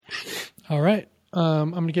All right.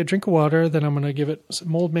 I'm going to get a drink of water, then I'm going to give it some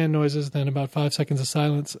mold man noises, then about 5 seconds of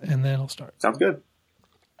silence, and then I'll start. Sounds good.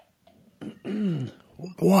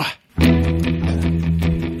 Wah.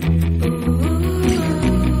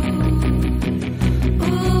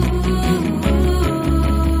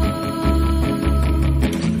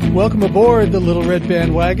 Welcome aboard the Little Red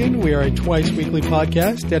Bandwagon. We are a twice-weekly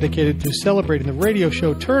podcast dedicated to celebrating the radio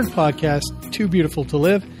show turned podcast, Too Beautiful to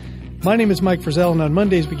Live. My name is Mike Frizzell, and on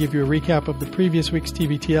Mondays we give you a recap of the previous week's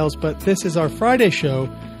TBTLs, but this is our Friday show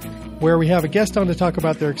where we have a guest on to talk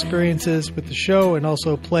about their experiences with the show and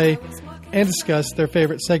also play and discuss their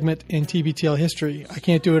favorite segment in TBTL history. I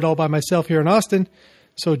can't do it all by myself here in Austin,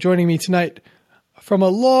 so joining me tonight from a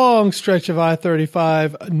long stretch of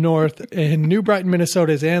I-35 north in New Brighton,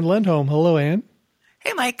 Minnesota is Ann Lindholm. Hello, Ann.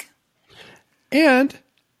 Hey, Mike. And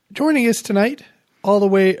joining us tonight all the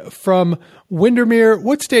way from Windermere.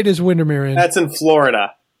 What state is Windermere in? That's in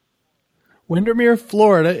Florida. Windermere,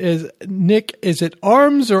 Florida is Nick. Is it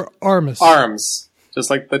Arms or Armus? Arms.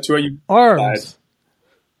 Just like the two of you. Arms.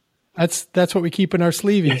 That's what we keep in our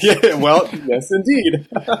sleeveys. Yeah, well, yes, indeed.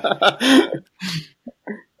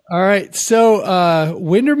 All right, so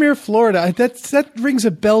Windermere, Florida. That rings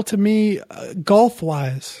a bell to me, golf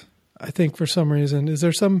wise. I think for some reason, is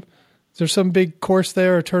there some big course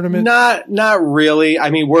there or tournament? Not really. I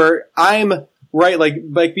mean, I'm right. Like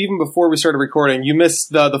even before we started recording, you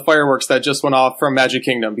missed the fireworks that just went off from Magic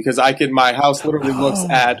Kingdom because my house literally looks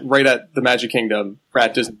right at the Magic Kingdom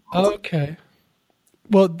at Disney. Okay.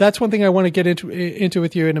 Well, that's one thing I want to get into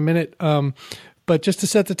with you in a minute. But just to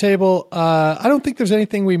set the table, I don't think there's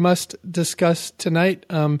anything we must discuss tonight.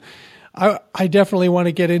 I definitely want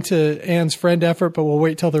to get into Ann's friend effort, but we'll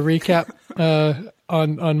wait till the recap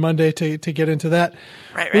on Monday to get into that.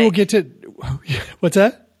 Right. We will get to what's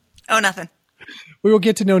that? Oh, nothing. We will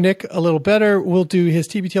get to know Nick a little better. We'll do his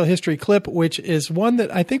TBTL history clip, which is one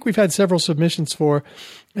that I think we've had several submissions for,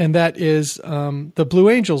 and that is the Blue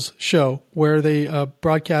Angels show, where they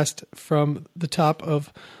broadcast from the top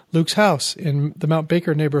of Luke's house in the Mount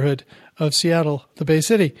Baker neighborhood of Seattle, the Bay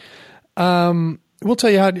City. We'll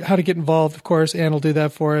tell you how to get involved, of course. Ann will do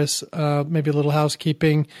that for us, maybe a little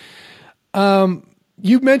housekeeping.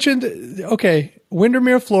 You mentioned, okay,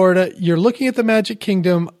 Windermere, Florida. You're looking at the Magic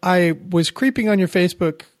Kingdom. I was creeping on your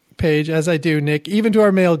Facebook page, as I do, Nick, even to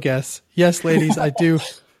our male guests. Yes, ladies, I do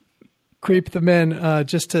creep the men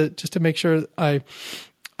just to make sure I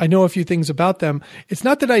know a few things about them. It's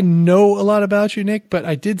not that I know a lot about you, Nick, but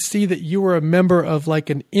I did see that you were a member of like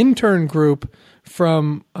an intern group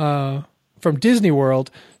from Disney World.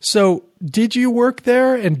 So did you work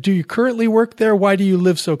there, and do you currently work there? Why do you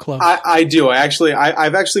live so close? I do.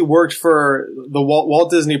 I've actually worked for the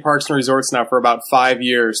Walt Disney Parks and Resorts now for about 5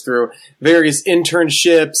 years through various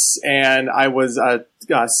internships, and I was a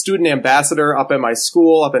student ambassador up at my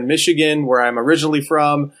school up in Michigan, where I'm originally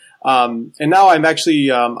from. And now I'm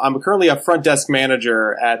actually I'm currently a front desk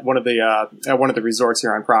manager at one of the resorts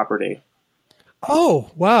here on property.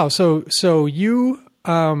 Oh, wow! So you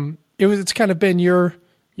it's kind of been your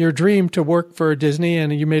dream to work for Disney,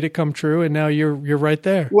 and you made it come true, and now you're right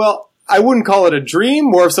there. Well, I wouldn't call it a dream,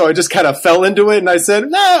 more so I just kind of fell into it, and I said,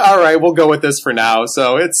 "Nah, all right, we'll go with this for now."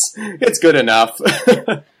 So it's good enough.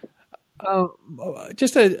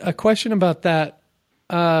 Just a question about that.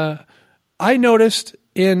 I noticed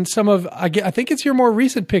in some of, I think it's your more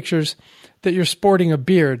recent pictures, that you're sporting a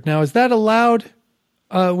beard. Now, is that allowed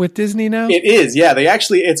with Disney now? It is, yeah.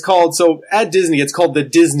 It's called, so at Disney, it's called the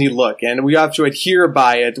Disney look, and we have to adhere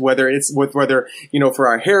by it, whether for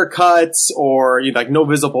our haircuts or like no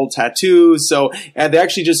visible tattoos. So, and they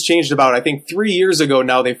actually just changed about, I think 3 years ago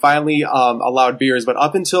now, they finally allowed beards, but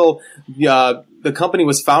up until the company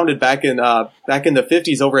was founded back in the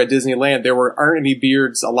 50s over at Disneyland, there aren't any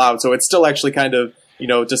beards allowed. So it's still actually kind of,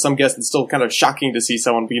 to some guests, it's still kind of shocking to see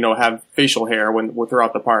someone, have facial hair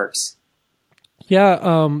throughout the parks.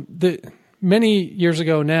 Yeah, many years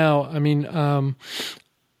ago now, I mean,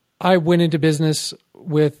 I went into business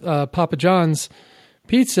with Papa John's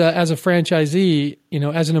Pizza as a franchisee,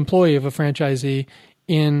 as an employee of a franchisee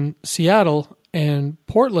in Seattle and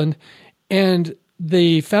Portland, and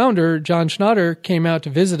the founder, John Schnatter, came out to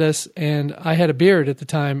visit us, and I had a beard at the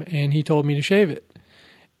time, and he told me to shave it.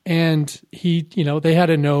 And they had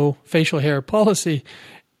a no facial hair policy.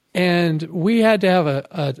 And we had to have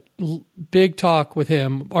a big talk with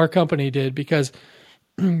him, our company did, because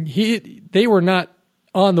they were not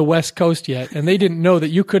on the West Coast yet, and they didn't know that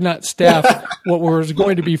you could not staff what was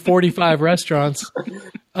going to be 45 restaurants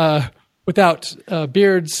without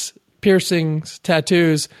beards, piercings,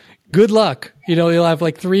 tattoos. Good luck. You'll have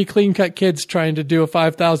like 3 clean-cut kids trying to do a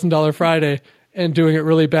 $5,000 Friday, and doing it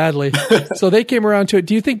really badly. So they came around to it.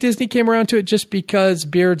 Do you think Disney came around to it just because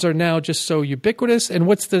beards are now just so ubiquitous? And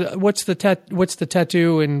what's the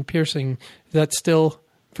tattoo and piercing? Is that still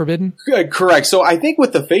forbidden? Correct. So I think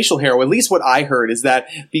with the facial hair, or at least what I heard, is that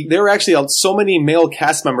there were actually so many male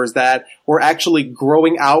cast members that were actually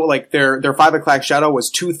growing out, like their 5 o'clock shadow was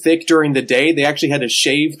too thick during the day. They actually had to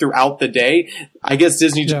shave throughout the day. I guess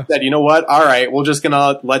Disney just said, you know what? All right, we're just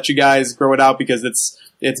gonna let you guys grow it out because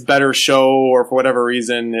it's better show, or for whatever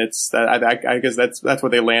reason, I guess that's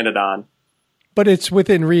what they landed on. But it's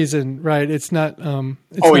within reason, right? It's not.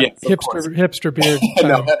 Yes, hipster beard.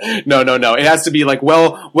 No. It has to be like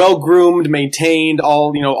well groomed, maintained,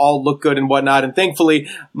 all look good and whatnot. And thankfully,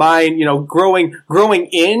 mine, growing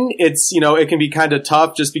in, it's it can be kind of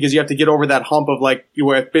tough just because you have to get over that hump of like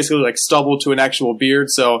basically like stubble to an actual beard.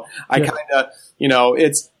 So I kind of.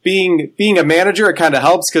 It's being a manager, it kind of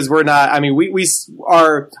helps because we're not, our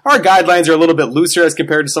guidelines are a little bit looser as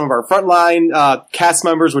compared to some of our frontline, cast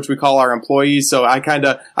members, which we call our employees. So I kind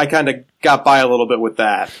of got by a little bit with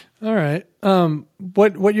that. All right.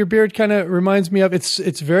 What your beard kind of reminds me of, it's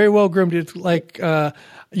very well groomed. It's like,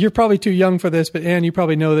 you're probably too young for this, but Ann, you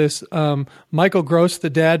probably know this. Michael Gross, the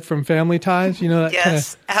dad from Family Ties, that?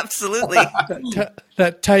 Yes, absolutely.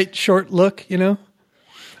 That tight, short look,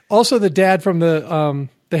 Also, the dad from the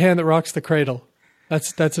Hand That Rocks the Cradle.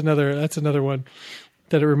 That's another one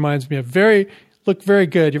that it reminds me of. Look very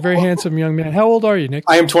good. You're a very handsome young man. How old are you, Nick?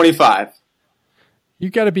 I am 25. You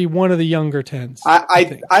got to be one of the younger 10s.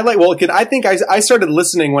 I think I started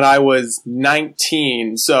listening when I was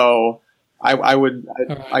 19, so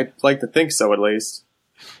I'd like to think so at least.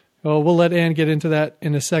 Well, we'll let Ann get into that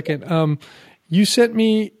in a second. You sent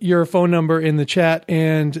me your phone number in the chat,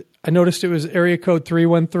 and I noticed it was area code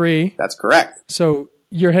 313. That's correct. So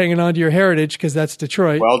you're hanging on to your heritage because that's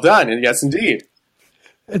Detroit. Well done. And yes, indeed.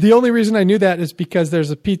 The only reason I knew that is because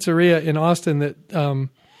there's a pizzeria in Austin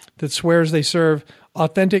that swears they serve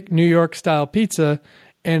authentic New York style pizza,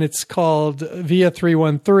 and it's called Via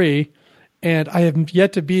 313. And I have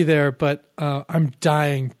yet to be there, but I'm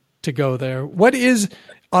dying to go there. What is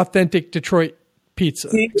authentic Detroit pizza?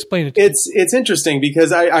 Explain it to me. It's interesting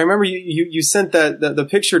because I remember you sent the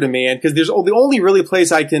picture to me, and because there's the only really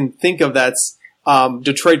place I can think of that's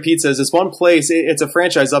Detroit pizza is this one place. It's a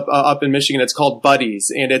franchise up in Michigan. It's called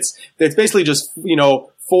Buddy's, and it's basically just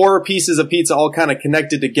 4 pieces of pizza all kind of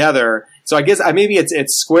connected together. So I guess maybe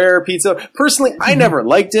it's square pizza. Personally, I never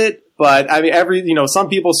liked it. But some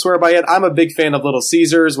people swear by it. I'm a big fan of Little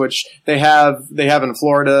Caesars, which they have in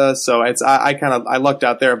Florida. So I lucked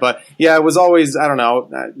out there. But yeah, it was always, I don't know,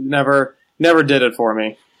 never did it for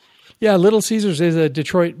me. Yeah. Little Caesars is a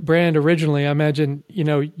Detroit brand originally. I imagine,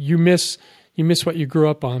 you miss what you grew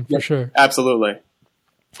up on for sure. Absolutely.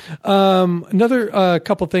 Another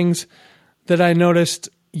couple things that I noticed,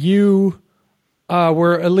 you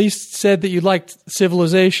were at least said that you liked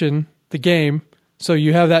Civilization, the game. So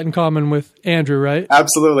you have that in common with Andrew, right?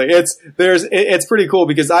 Absolutely. It's pretty cool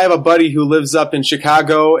because I have a buddy who lives up in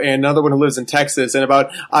Chicago and another one who lives in Texas, and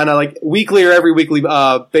on a weekly or every weekly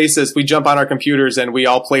basis, we jump on our computers and we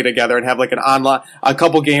all play together and have like a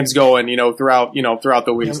couple games going, throughout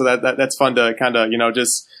the week. So that's fun to kind of,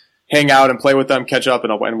 just hang out and play with them, catch up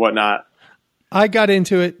and whatnot. I got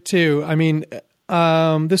into it too. I mean,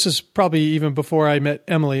 this is probably even before I met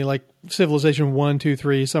Emily, like Civilization 1, 2,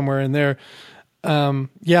 3, somewhere in there.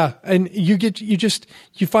 Yeah, and you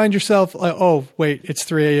find yourself like, oh wait, it's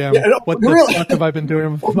 3 a.m. What the fuck have I been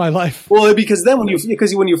doing with my life? Well, because then when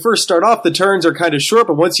you first start off, the turns are kind of short,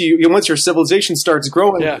 but once your civilization starts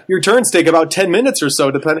growing, your turns take about 10 minutes or so,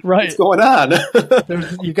 depending on what's going on.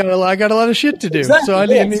 I got a lot of shit to do, exactly, so I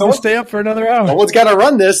need to stay up for another hour. Someone's got to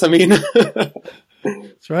run this.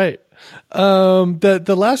 That's right.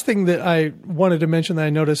 The last thing that I wanted to mention that I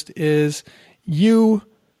noticed is you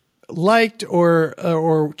liked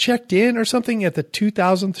or checked in or something at the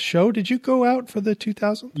 2000th show. Did you go out for the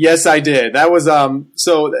 2000th? Yes, I did. That was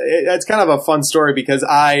so it's kind of a fun story because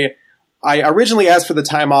I originally asked for the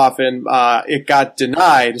time off and it got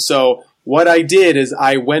denied. So what I did is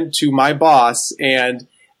I went to my boss, and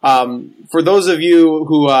for those of you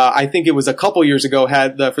who I think it was a couple years ago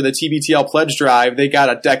had for the TBTL pledge drive, they got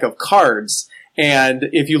a deck of cards. And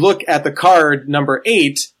if you look at the card number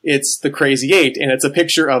 8, it's the Crazy 8, and it's a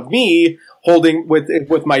picture of me holding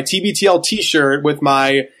with my TBTL T-shirt with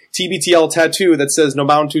my TBTL tattoo that says "No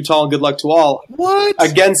mountain too tall and good luck to all." What?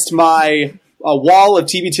 Against my wall of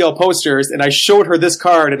TBTL posters, and I showed her this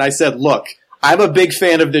card, and I said, "Look, I'm a big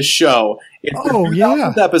fan of this show. It's the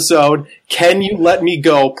 2000th episode. Can you let me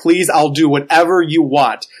go? Please, I'll do whatever you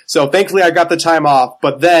want." So thankfully, I got the time off,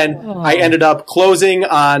 but then I ended up closing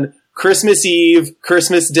on Christmas Eve,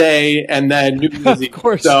 Christmas Day, and then New Year's Eve. Of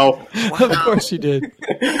course. So, Of course you did.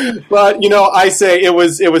 but I say it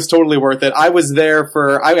was totally worth it. I was there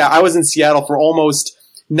I was in Seattle for almost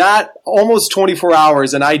 24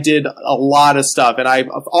 hours, and I did a lot of stuff, and I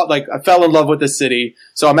fell in love with the city.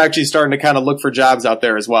 So I'm actually starting to kind of look for jobs out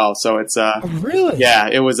there as well. So it's Really? yeah,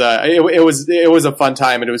 it was a fun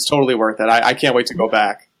time, and it was totally worth it. I can't wait to go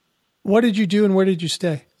back. What did you do and where did you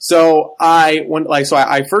stay? So I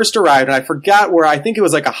first arrived, and I forgot where. I think it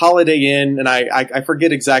was like a Holiday Inn, and I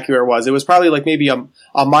forget exactly where it was. It was probably like maybe a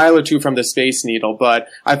mile or two from the Space Needle, but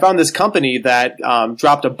I found this company that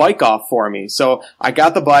dropped a bike off for me. So I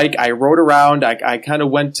got the bike, I rode around, I kind of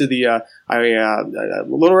went to the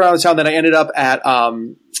little around the town. Then I ended up at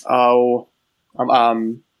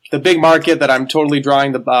the big market that I'm totally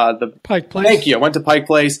drawing the Pike Place. Thank you. I went to Pike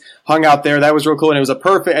Place, hung out there. That was real cool. And it was a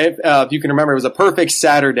perfect, if you can remember, it was a perfect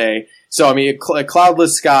Saturday. So, I mean, a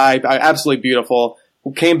cloudless sky, absolutely beautiful.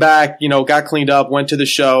 Came back, got cleaned up, went to the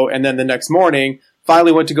show. And then the next morning,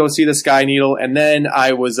 finally went to go see the Sky Needle. And then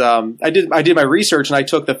I was, I did my research, and I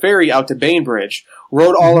took the ferry out to Bainbridge,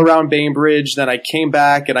 rode all around Bainbridge. Then I came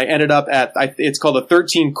back, and I ended up it's called the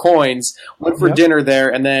 13 Coins, went for dinner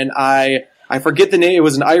there. And then I forget the name. It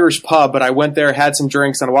was an Irish pub, but I went there, had some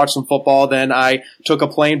drinks, and watched some football. Then I took a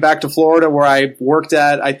plane back to Florida, where I worked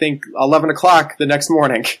at, I think, 11 o'clock the next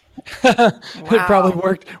morning. Wow. It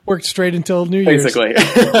probably worked straight until New Year's. Basically.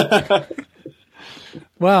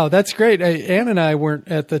 Wow, that's great. Ann and I weren't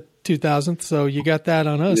at the 2000th, so you got that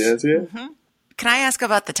on us. Yes, yeah. Can I ask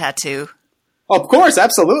about the tattoo? Of course,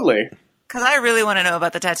 absolutely. Because I really want to know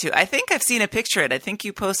about the tattoo. I think I've seen a picture of it. I think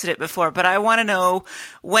you posted it before, but I want to know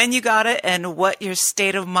when you got it and what your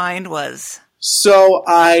state of mind was. So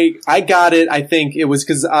I got it. I think it was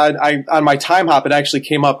because I on my time hop, it actually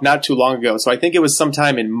came up not too long ago. So I think it was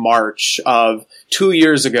sometime in March of 2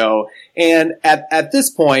 years ago. And at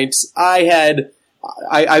this point, I've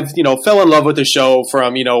fell in love with the show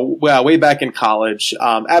from way back in college.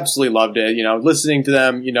 Absolutely loved it. Listening to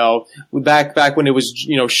them. Back when it was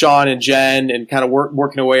Sean and Jen, and kind of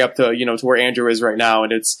working our way up to to where Andrew is right now.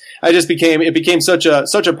 And it became such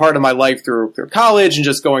a part of my life through college, and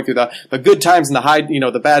just going through the good times and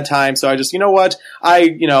the bad times. So I just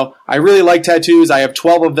I really like tattoos. I have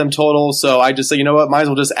 12 of them total. So I just say might as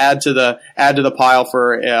well just add to the pile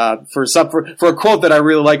for a quote that I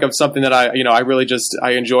really like of something that I really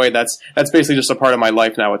I enjoy. That's basically just a part of my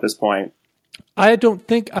life now at this point. I don't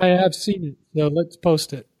think I have seen it, so let's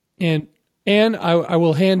post it. And I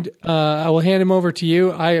will hand him over to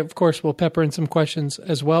you. I of course will pepper in some questions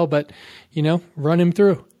as well, but run him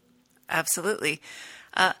through. Absolutely.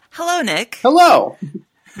 Hello, Nick. Hello.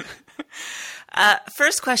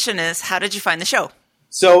 First question is, how did you find the show?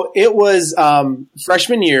 So it was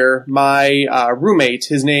freshman year. My roommate,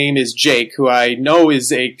 his name is Jake, who I know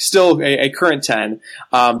is still a current 10.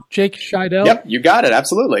 Jake Scheidel? Yep, you got it.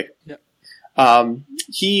 Absolutely. Yep.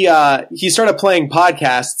 He started playing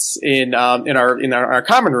podcasts in our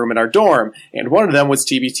common room in our dorm, and one of them was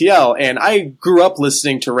TBTL. And I grew up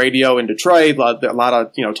listening to radio in Detroit, a lot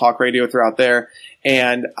of talk radio throughout there.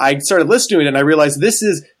 And I started listening to it, and I realized this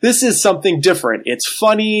is something different. It's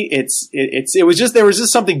funny. There was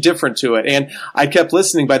just something different to it. And I kept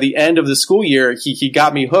listening. By the end of the school year, he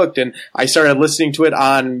got me hooked, and I started listening to it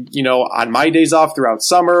on my days off throughout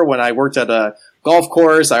summer when I worked at a golf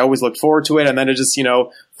course. I always looked forward to it. And then it just,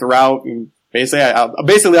 throughout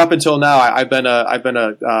basically up until now, I've been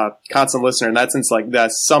a constant listener, and that's since like the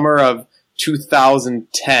summer of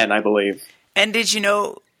 2010, I believe. And did you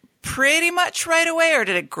know pretty much right away, or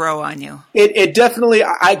did it grow on you? It definitely,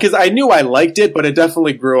 because I knew I liked it, but it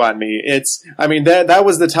definitely grew on me. That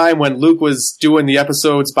was the time when Luke was doing the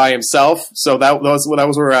episodes by himself. So that was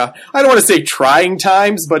where, I don't want to say trying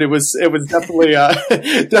times, but it was definitely,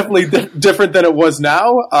 definitely different than it was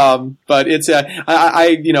now. But it's,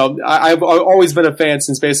 I've always been a fan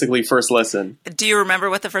since basically first listen. Do you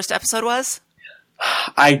remember what the first episode was?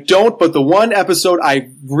 I don't, but the one episode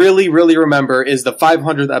I really, really remember is the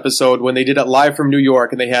 500th episode when they did it live from New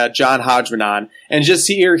York and they had John Hodgman on. And just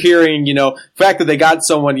hearing, the fact that they got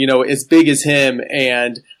someone, as big as him,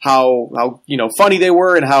 and how funny they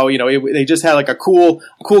were, and how, they just had like a cool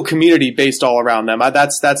community based all around them.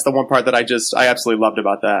 That's the one part that I absolutely loved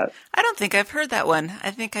about that. I don't think I've heard that one.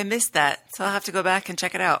 I think I missed that. So I'll have to go back and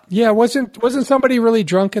check it out. Yeah. Wasn't somebody really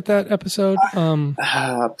drunk at that episode?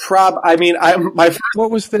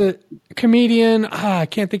 What was the comedian? I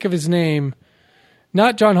can't think of his name.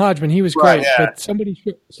 Not John Hodgman. He was great, yeah. But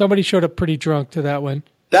somebody showed up pretty drunk to that one.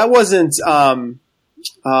 That wasn't Sir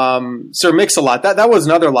Mix-a-Lot. That was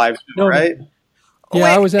another live show, right? Yeah, Wait,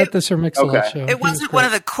 I was at the Sir Mix-a-Lot show. It wasn't one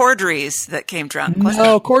of the Cordrys that came drunk, was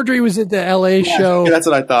No, it? Cordry was at the LA show. Yeah, that's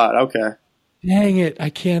what I thought. Okay. Dang it, I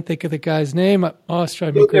can't think of the guy's name. Oh, it's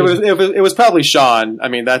driving me crazy. It was probably Sean. I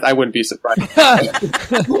mean, that I wouldn't be surprised.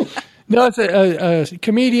 No, it's a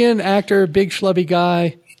comedian, actor, big schlubby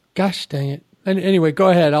guy. Gosh dang it. Anyway, go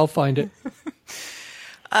ahead. I'll find it.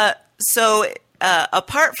 So,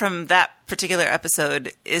 apart from that particular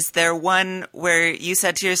episode, is there one where you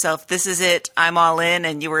said to yourself, "This is it, I'm all in,"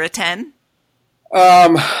 and you were a 10?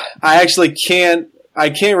 I actually can't.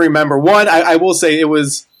 I can't remember. One, I will say it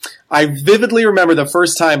was. I vividly remember the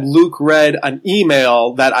first time Luke read an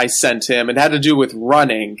email that I sent him. It had to do with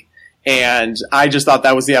running. And I just thought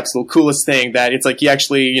that was the absolute coolest thing, that it's like he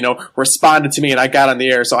actually, responded to me and I got on the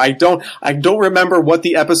air. So I don't remember what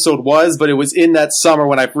the episode was, but it was in that summer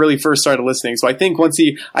when I really first started listening. So I think once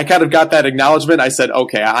I kind of got that acknowledgement, I said,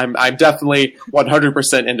 okay, I'm definitely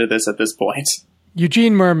 100% into this at this point.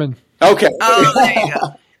 Eugene Merman. Okay. Oh, there you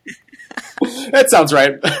go. That sounds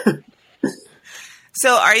right.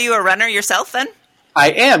 So are you a runner yourself then?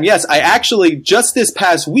 I am, yes. I actually, just this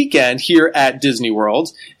past weekend here at Disney World,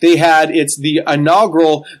 it's the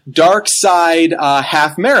inaugural Dark Side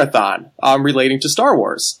half marathon relating to Star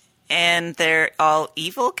Wars. And they're all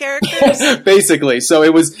evil characters? Basically. So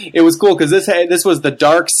it was cool because this was the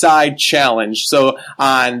Dark Side Challenge. So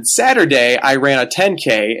on Saturday, I ran a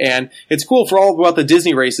 10K, and it's cool for all about the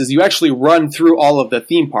Disney races. You actually run through all of the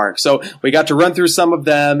theme parks. So we got to run through some of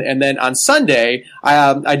them, and then on Sunday,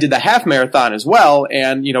 I did the half marathon as well,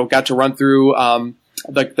 and got to run through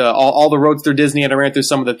all the roads through Disney, and I ran through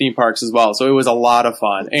some of the theme parks as well. So it was a lot of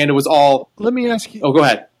fun, and it was all. Let me ask you. Oh, go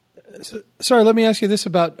ahead. Sorry, let me ask you this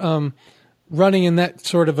about running in that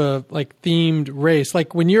sort of a themed race.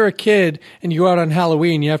 Like when you're a kid and you go out on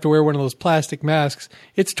Halloween, you have to wear one of those plastic masks.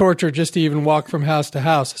 It's torture just to even walk from house to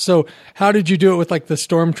house. So how did you do it with the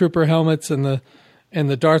Stormtrooper helmets and the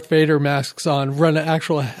Darth Vader masks on, run an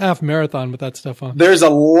actual half marathon with that stuff on? There's a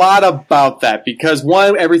lot about that because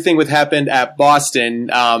one, everything that happened at Boston,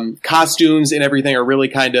 costumes and everything are really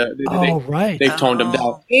kind of, they've toned them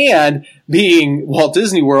down. And being Walt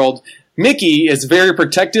Disney World, Mickey is very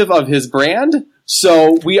protective of his brand.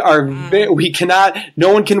 So we cannot,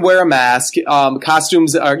 no one can wear a mask.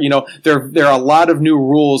 Costumes are, there are a lot of new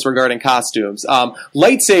rules regarding costumes.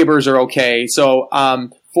 Lightsabers are okay. So,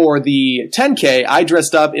 for the 10K, I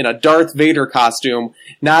dressed up in a Darth Vader costume,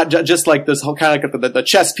 not just like this whole kind of like the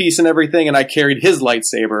chest piece and everything, and I carried his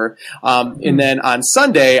lightsaber. And then on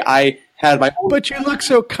Sunday, I had my own. But you look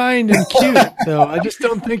so kind and cute, though. I just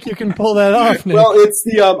don't think you can pull that off, Nick. Well, it's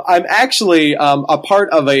I'm actually a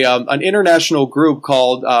part of an international group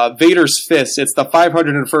called Vader's Fist. It's the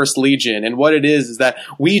 501st Legion, and what it is that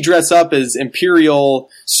we dress up as Imperial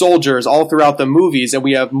soldiers all throughout the movies, and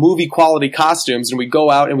we have movie quality costumes, and we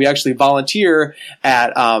go out and we actually volunteer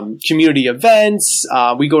at community events.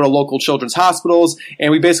 We go to local children's hospitals,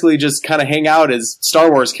 and we basically just kind of hang out as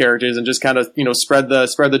Star Wars characters and just kind of spread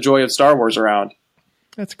the joy of Star Wars around.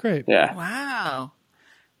 That's great. Yeah. Wow.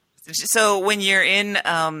 So when you're in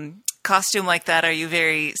costume like that, are you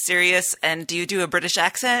very serious, and do you do a British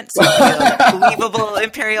accent? So you're a believable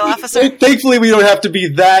Imperial officer? Thankfully, we don't have to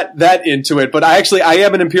be that into it. But I do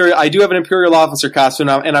have an Imperial officer costume,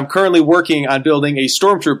 and I'm currently working on building a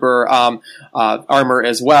Stormtrooper armor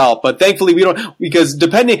as well. But thankfully, we don't, because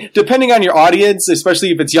depending on your audience, especially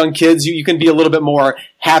if it's young kids, you can be a little bit more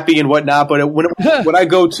happy and whatnot. But when I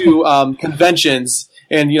go to conventions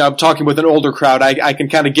and I'm talking with an older crowd, I can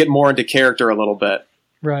kind of get more into character a little bit.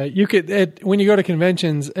 Right. You could, when you go to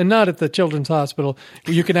conventions, and not at the children's hospital,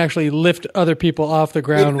 you can actually lift other people off the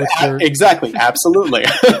ground with your. Exactly. Absolutely.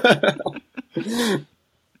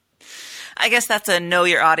 I guess that's a know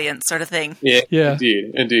your audience sort of thing. Yeah.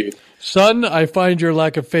 Indeed. Son, I find your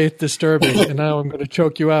lack of faith disturbing, and now I'm going to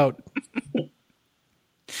choke you out.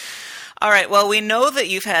 All right. Well, we know that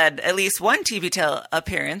you've had at least one TBTL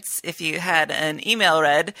appearance if you had an email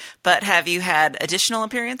read, but have you had additional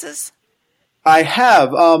appearances? I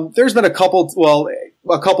have. There's been a couple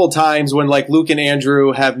times when Luke and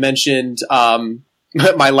Andrew have mentioned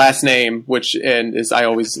my last name, what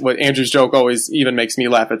Andrew's joke always even makes me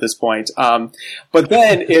laugh at this point. But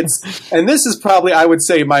then and this is probably, I would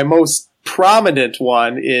say, my most prominent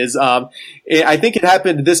one is, I think it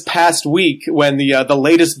happened this past week when the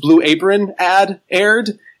latest Blue Apron ad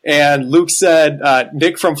aired. And Luke said,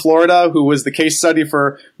 Nick from Florida, who was the case study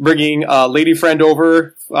for bringing a lady friend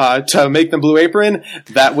over to make them Blue Apron,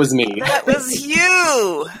 that was me. That was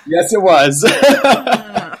you! Yes, it was.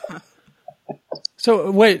 So,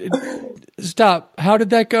 wait, stop. How did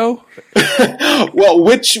that go? Well,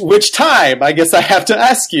 which time? I guess I have to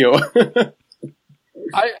ask you.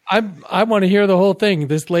 I want to hear the whole thing.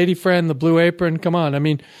 This lady friend, the Blue Apron. Come on. I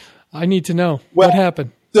mean, I need to know what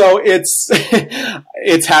happened. So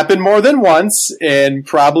it's happened more than once, and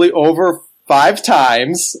probably over 5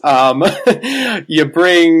 times. You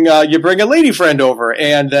bring a lady friend over,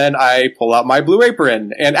 and then I pull out my Blue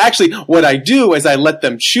Apron. And actually, what I do is I let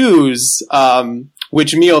them choose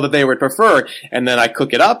which meal that they would prefer, and then I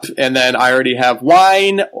cook it up, and then I already have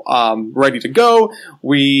wine ready to go.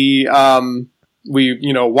 We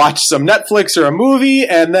watch some Netflix or a movie,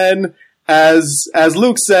 and then as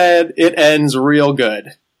Luke said, it ends real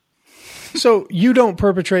good. So you don't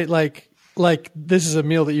perpetrate like this is a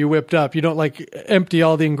meal that you whipped up. You don't like empty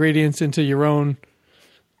all the ingredients into your own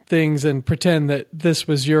things and pretend that this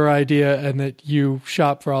was your idea and that you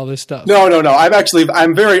shop for all this stuff. No.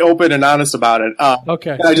 I'm very open and honest about it.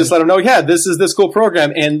 Okay. And I just let them know, yeah, this is this cool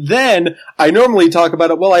program. And then I normally talk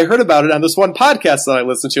about it. Well, I heard about it on this one podcast that I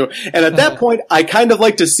listened to. And at that point, I kind of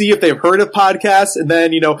like to see if they've heard of podcasts, and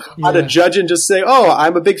then, how to judge and just say, oh,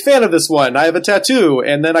 I'm a big fan of this one. I have a tattoo.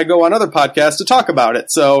 And then I go on other podcasts to talk about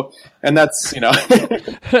it. So, and that's,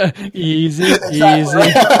 easy.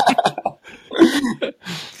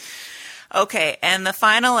 Okay, and the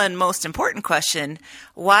final and most important question,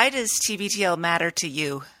 why does TBTL matter to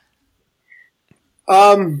you?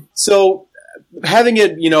 So having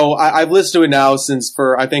it, I've listened to it now since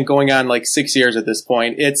for, I think, going on like 6 years at this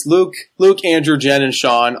point. It's Luke, Andrew, Jen, and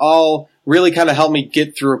Sean all really kind of helped me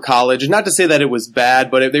get through college. Not to say that it was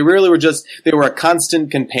bad, but they really were they were a constant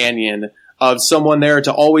companion of someone there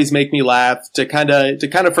to always make me laugh, to kind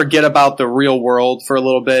of forget about the real world for a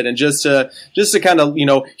little bit, and just to kind of,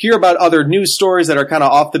 hear about other news stories that are kind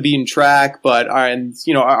of off the beaten track, but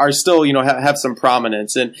are still, have some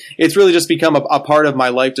prominence. And it's really just become a part of my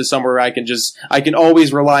life to somewhere I can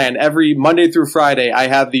always rely on. Every Monday through Friday, I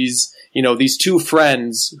have these 2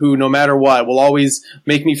 friends who, no matter what, will always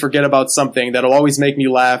make me forget about something, that'll always make me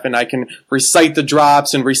laugh, and I can recite the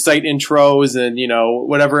drops and recite intros and,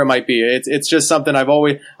 whatever it might be. It's just something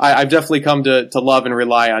I've definitely come to love and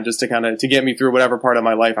rely on, just to get me through whatever part of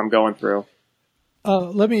my life I'm going through.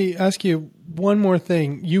 Let me ask you one more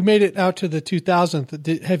thing. You made it out to the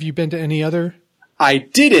 2000th. Have you been to any other? I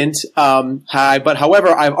didn't, but however,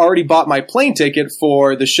 I've already bought my plane ticket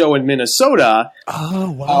for the show in Minnesota.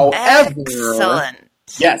 Oh, wow. Excellent.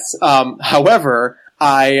 Yes. However,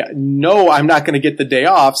 I know I'm not going to get the day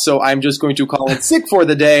off, so I'm just going to call in sick for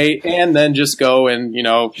the day and then just go and,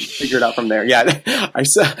 figure it out from there. Yeah.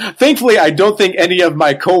 Thankfully, I don't think any of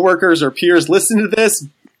my coworkers or peers listen to this.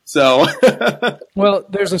 So, well,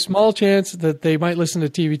 there's a small chance that they might listen to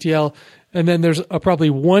TBTL. And then there's probably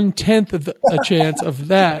 1/10 of a chance of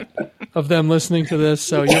them listening to this.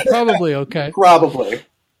 So you're probably okay. Probably.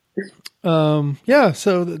 Yeah.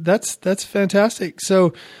 So that's fantastic.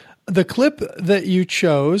 So the clip that you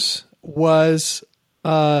chose was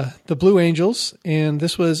the Blue Angels, and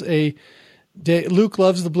this was a day. Luke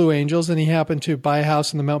loves the Blue Angels, and he happened to buy a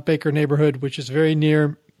house in the Mount Baker neighborhood, which is very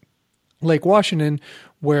near Lake Washington,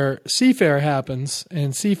 where Seafair happens.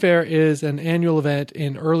 And Seafair is an annual event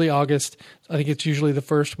in early August. I think it's usually the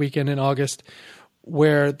first weekend in August,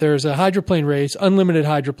 where there's a hydroplane race, unlimited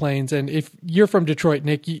hydroplanes. And if you're from Detroit,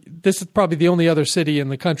 Nick, this is probably the only other city in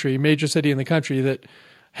the country, major city in the country, that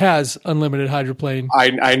has unlimited hydroplane.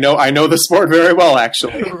 I know the sport very well,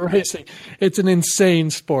 actually. Racing. It's an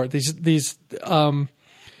insane sport. These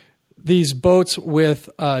boats with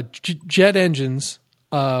jet engines,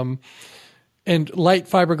 and light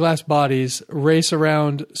fiberglass bodies race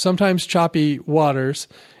around sometimes choppy waters,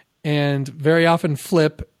 and very often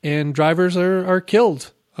flip, and drivers are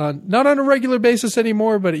killed. Not on a regular basis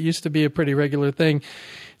anymore, but it used to be a pretty regular thing.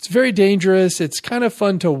 It's very dangerous. It's kind of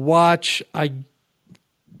fun to watch.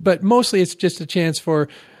 But mostly it's just a chance for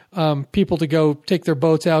people to go take their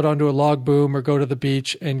boats out onto a log boom or go to the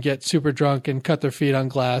beach and get super drunk and cut their feet on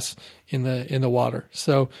glass in the water.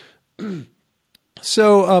 So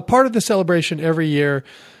part of the celebration every year,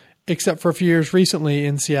 except for a few years recently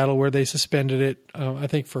in Seattle where they suspended it, I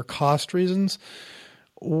think for cost reasons,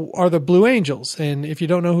 are the Blue Angels. And if you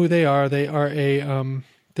don't know who they are they're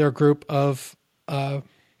a group of, I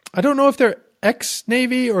don't know if they're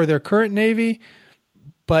ex-Navy or they're current Navy,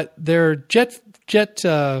 but they're they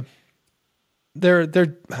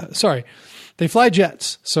fly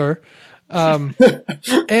jets, sir. And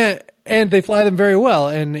they fly them very well.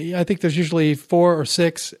 And I think there's usually 4 or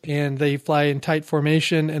 6, and they fly in tight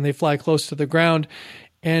formation, and they fly close to the ground.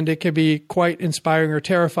 And it can be quite inspiring or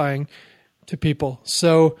terrifying to people.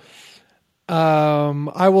 So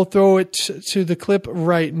I will throw it to the clip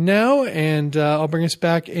right now, and I'll bring us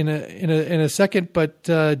back in a second. But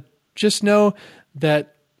just know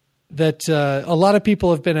that that a lot of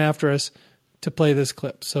people have been after us to play this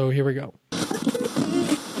clip. So here we go.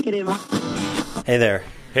 Hey there.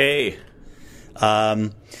 Hey.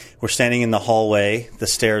 We're standing in the hallway, the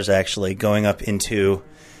stairs actually, going up into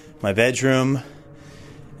my bedroom,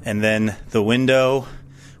 and then the window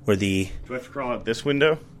where the... Do I have to crawl out this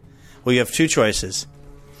window? Well, you have two choices.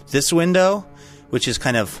 This window, which is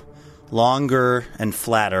kind of longer and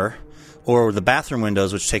flatter, or the bathroom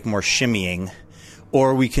windows, which take more shimmying,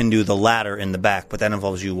 or we can do the ladder in the back, but that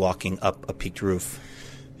involves you walking up a peaked roof.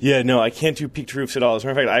 Yeah, no, I can't do peaked roofs at all. As a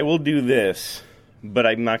matter of fact, I will do this, but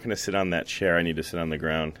I'm not going to sit on that chair. I need to sit on the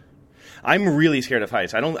ground. I'm really scared of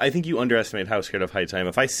heights. I think you underestimate how scared of heights I am.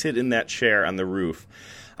 If I sit in that chair on the roof,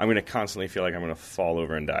 I'm going to constantly feel like I'm going to fall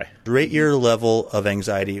over and die. Rate your level of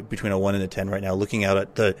anxiety between a 1 and a 10 right now, looking out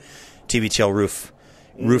at the TBTL roof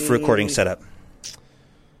recording setup.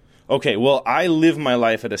 Okay, well, I live my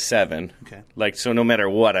life at a 7. Okay. Like, so no matter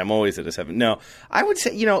what, I'm always at a 7. No, I would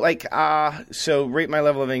say, so rate my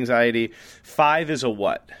level of anxiety. 5 is a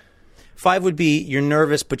what? 5 would be you're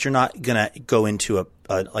nervous, but you're not going to go into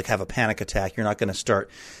have a panic attack. You're not going to start,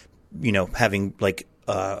 having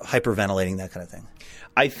hyperventilating, that kind of thing.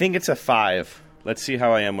 I think it's a 5. Let's see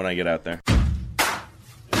how I am when I get out there.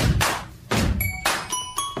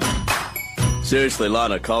 Seriously,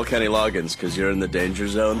 Lana, call Kenny Loggins because you're in the danger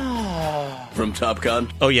zone from Top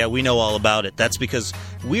Gun. Oh, yeah, we know all about it. That's because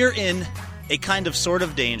we're in a kind of sort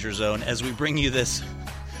of danger zone as we bring you this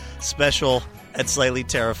special and slightly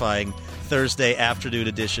terrifying Thursday afternoon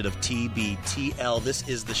edition of TBTL. This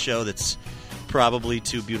is the show that's probably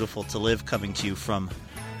too beautiful to live, coming to you from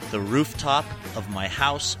the rooftop of my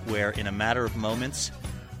house, where in a matter of moments,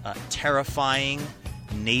 terrifying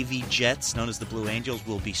Navy jets known as the Blue Angels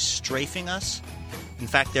will be strafing us. In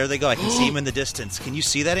fact, there they go. I can see him in the distance. Can you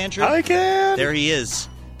see that, Andrew? I can. There he is.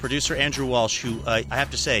 Producer Andrew Walsh, who I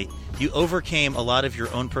have to say, you overcame a lot of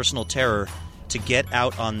your own personal terror to get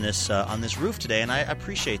out on this roof today, and I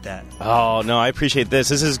appreciate that. Oh, no, I appreciate this.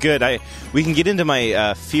 This is good. We can get into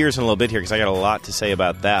my fears in a little bit here because I got a lot to say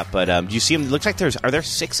about that. But do you see them? It looks like are there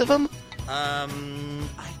 6 of them? I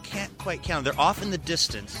can't quite count. They're off in the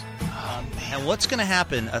distance. And what's going to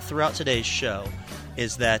happen throughout today's show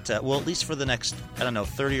is that, at least for the next,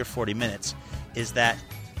 30 or 40 minutes, is that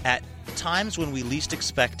at times when we least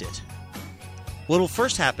expect it, what will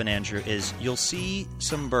first happen, Andrew, is you'll see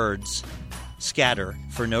some birds scatter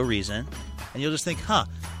for no reason, and you'll just think,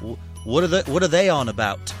 what are they on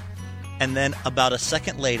about? And then about a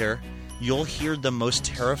second later, you'll hear the most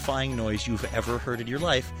terrifying noise you've ever heard in your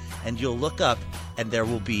life, and you'll look up, and there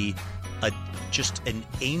will be just an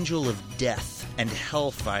angel of death and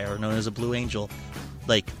hellfire known as a Blue Angel,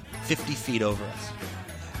 50 feet over us.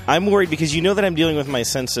 I'm worried because you know that I'm dealing with my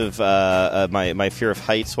sense of my fear of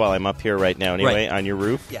heights while I'm up here right now anyway, right. On your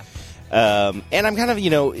roof. Yeah. And I'm kind of,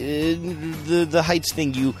 the heights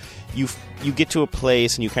thing, you get to a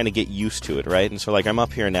place and you kind of get used to it, right? And so, I'm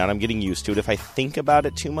up here now and I'm getting used to it. If I think about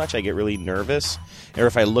it too much, I get really nervous. Or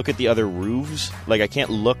if I look at the other roofs, I can't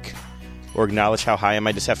look or acknowledge how high I am.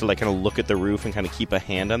 I just have to, kind of look at the roof and kind of keep a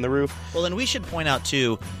hand on the roof. Well, and we should point out,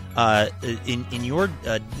 too, in your,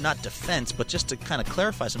 not defense, but just to kind of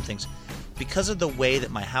clarify some things, because of the way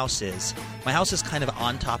that my house is kind of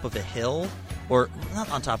on top of a hill, or not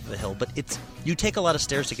on top of a hill, but you take a lot of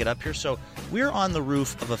stairs to get up here. So we're on the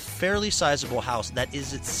roof of a fairly sizable house that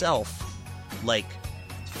is itself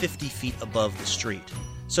 50 feet above the street.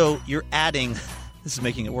 So you're adding, this is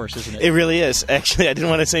making it worse, isn't it? It really is. Actually, I didn't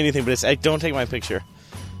want to say anything, but don't take my picture.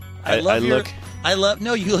 No,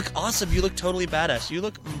 you look awesome. You look totally badass. You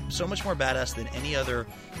look so much more badass than any other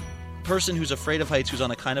person who's afraid of heights who's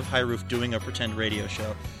on a kind of high roof doing a pretend radio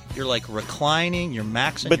show. You're reclining, you're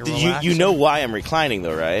maxing, but you're relaxing. you know why I'm reclining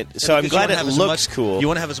though, right? So I'm glad it looks cool. You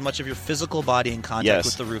want to have as much of your physical body in contact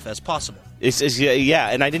with the roof as possible. Yeah,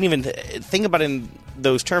 and I didn't even think about it in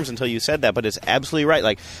those terms until you said that, but it's absolutely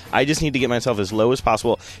right. I just need to get myself as low as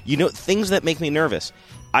possible. Things that make me nervous.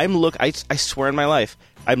 I swear on my life,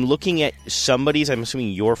 I'm looking at somebody's, I'm assuming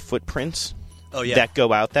your footprints. Oh, yeah. That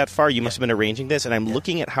go out that far. You must have been arranging this, and I'm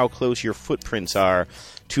looking at how close your footprints are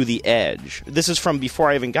to the edge. This is from before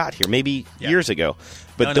I even got here, maybe years ago.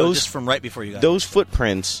 But just from right before you got those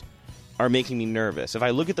footprints are making me nervous. If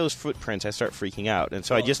I look at those footprints, I start freaking out. And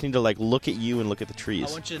so I just need to look at you and look at the trees.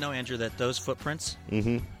 I want you to know, Andrew, that those footprints,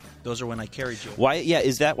 those are when I carried you. Why? Yeah,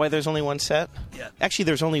 is that why there's only one set? Yeah. Actually,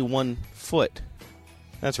 there's only one foot.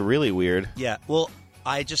 That's really weird. Yeah, well,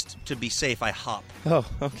 to be safe, I hop. Oh,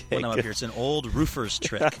 okay. When I'm up here. It's an old roofer's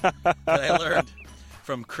trick that I learned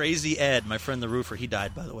from Crazy Ed, my friend the roofer. He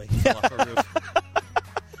died, by the way. He fell off a roof.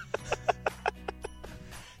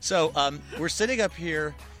 So we're sitting up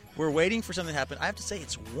here We're waiting for something to happen. I have to say,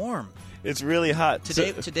 it's warm. It's really hot.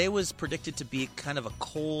 Today was predicted to be kind of a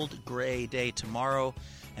cold, gray day. Tomorrow,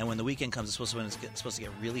 and when the weekend comes, it's supposed to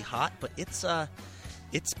get really hot. But it's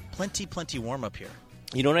plenty warm up here.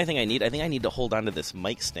 You know what I think I need? I think I need to hold on to this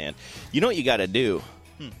mic stand. You know what you got to do?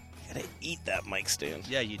 You got to eat that mic stand.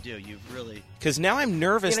 Yeah, you do. You really... Because now I'm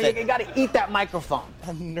nervous you got to eat that microphone.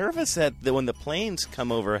 I'm nervous that when the planes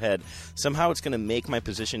come overhead, somehow it's going to make my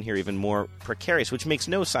position here even more precarious, which makes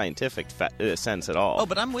no scientific sense at all. Oh,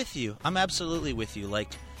 but I'm with you. I'm absolutely with you. Like,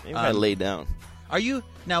 maybe I lay down. Are you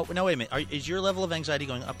now? Wait a minute. Is your level of anxiety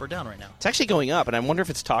going up or down right now? It's actually going up, and I wonder if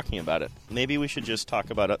it's talking about it. Maybe we should just talk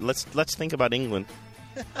about it. Let's think about England.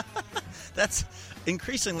 That's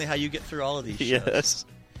increasingly how you get through all of these shows. Yes.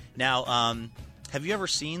 Now, have you ever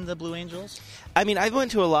seen the Blue Angels? I mean, I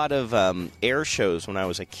went to a lot of air shows when I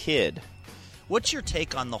was a kid. What's your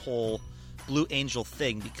take on the whole Blue Angel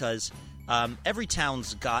thing? Because every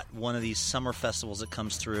town's got one of these summer festivals that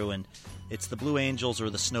comes through, and it's the Blue Angels or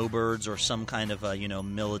the Snowbirds or some kind of a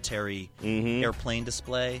military airplane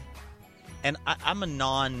display. And I'm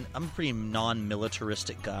a pretty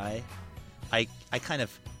non-militaristic guy.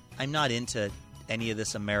 I'm not into any of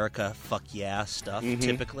this America fuck yeah stuff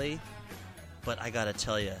typically, but I gotta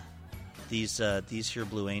tell you, these here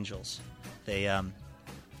Blue Angels, they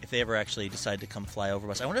if they ever actually decide to come fly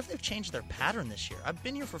over us, I wonder if they've changed their pattern this year. I've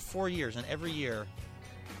been here for 4 years, and every year,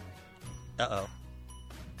 I'm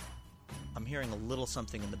hearing a little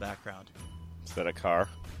something in the background. Is that a car?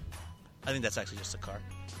 I think that's actually just a car.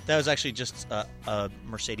 That was actually just a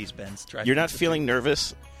Mercedes-Benz. You're not feeling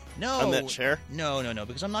nervous? No. On that chair? No,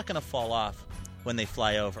 because I'm not going to fall off when they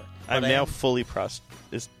fly over. I'm now fully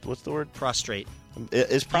what's the word? Prostrate.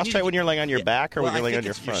 Is prostrate when you're laying on your back or when you're laying on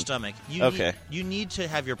your front? Your stomach. You need to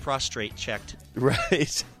have your prostrate checked.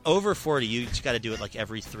 Right. Over 40, you just got to do it like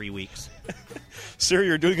every 3 weeks. Sir,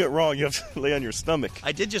 you're doing it wrong. You have to lay on your stomach.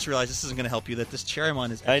 I did just realize this isn't going to help you, that this chair I'm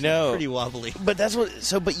on is actually pretty wobbly. But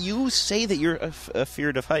but you say that you're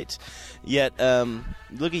afeared of heights. Yet,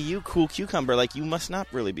 look at you, cool cucumber. Like, you must not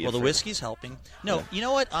really be afraid. Well, the whiskey's helping. No, yeah. You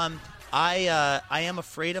know what? I am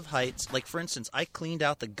afraid of heights. Like, for instance, I cleaned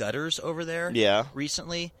out the gutters over there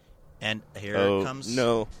recently, and here comes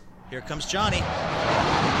Johnny.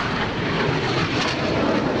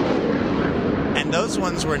 And those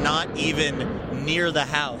ones were not even near the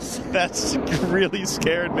house. That's really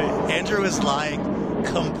scared me. Andrew is lying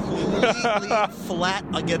completely flat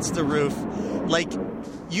against the roof. Like,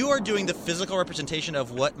 you are doing the physical representation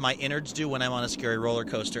of what my innards do when I'm on a scary roller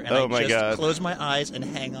coaster. And I just close my eyes and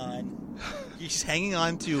hang on. He's hanging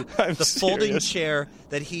on to folding chair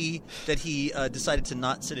that he decided to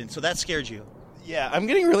not sit in. So that scared you. Yeah, I'm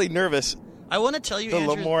getting really nervous. I want to tell you,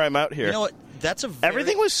 Andrew, the more I'm out here. You know what?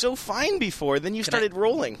 Everything was so fine before. Then you started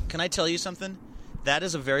rolling. Can I tell you something? That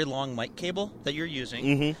is a very long mic cable that you're using.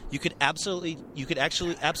 Mm-hmm. You could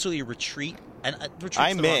absolutely retreat. And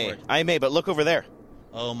I may, but look over there.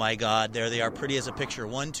 Oh my God! There they are, pretty as a picture.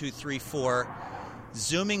 1, 2, 3, 4,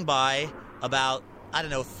 zooming by about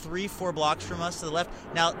 3-4 blocks from us to the left.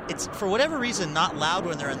 Now it's for whatever reason not loud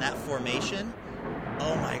when they're in that formation.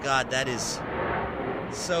 Oh my God, that is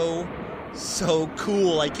so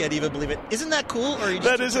cool. I can't even believe it. Isn't that cool? Or are you just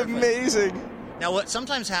that is amazing. Now, what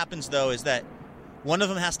sometimes happens though is that one of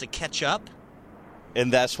them has to catch up,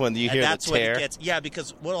 and that's when you hear the tear.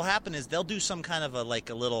 Because what will happen is they'll do some kind of a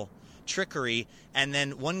little trickery, and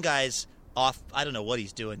then one guy's off. I don't know what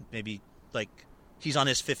he's doing. Maybe he's on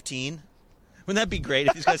his 15. Wouldn't that be great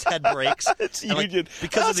if these guys had brakes? It's union.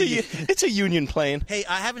 It's a union plane. Hey,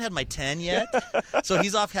 I haven't had my 10 yet, so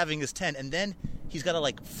he's off having his 10, and then he's got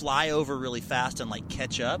to fly over really fast and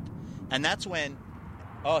catch up, and that's when.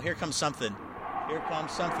 Oh, here comes something. Here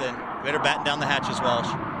comes something. Better batten down the hatches, Walsh.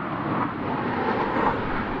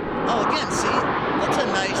 Oh, again, see? That's a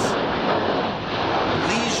nice,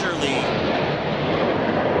 leisurely...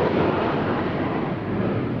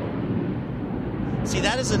 See,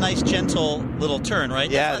 that is a nice, gentle little turn, right?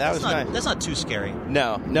 Yeah, that was nice. That's not too scary.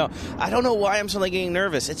 No. I don't know why I'm suddenly getting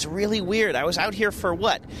nervous. It's really weird. I was out here for,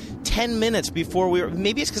 10 minutes before we were...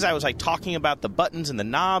 Maybe it's because I was, talking about the buttons and the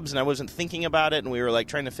knobs, and I wasn't thinking about it, and we were,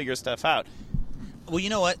 trying to figure stuff out. Well, you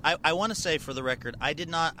know what? I want to say for the record, I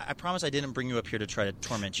promise I didn't bring you up here to try to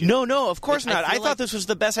torment you. No, of course not. I thought this was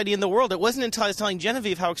the best idea in the world. It wasn't until I was telling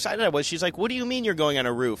Genevieve how excited I was. She's like, what do you mean you're going on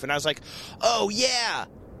a roof? And I was like, oh, yeah.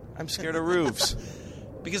 I'm scared of roofs.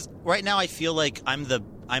 Because right now I feel like I'm the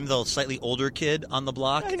slightly older kid on the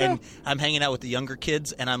block, and I'm hanging out with the younger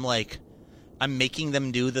kids, and I'm making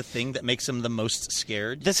them do the thing that makes them the most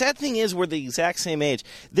scared. The sad thing is we're the exact same age.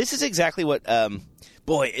 This is exactly what...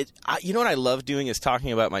 you know what I love doing is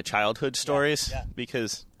talking about my childhood stories,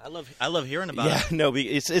 because I love hearing about it. Yeah, no,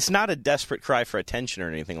 it's not a desperate cry for attention or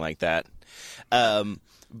anything like that.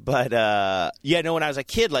 But when I was a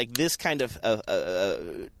kid, like this kind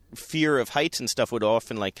of fear of heights and stuff would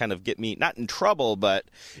often like kind of get me not in trouble, but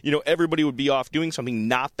everybody would be off doing something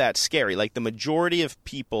not that scary. Like the majority of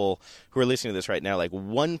people who are listening to this right now, like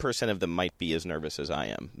 1% of them might be as nervous as I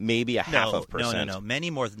am, maybe a half of percent. No, many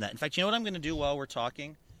more than that. In fact, you know what I'm going to do while we're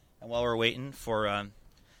talking and while we're waiting for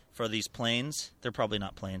these planes? They're probably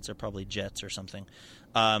not planes; they're probably jets or something.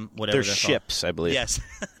 Whatever they're ships, I believe. Yes.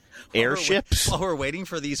 Airships. While we're waiting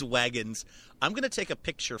for these wagons, I'm going to take a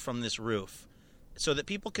picture from this roof so that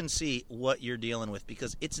people can see what you're dealing with,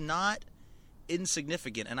 because it's not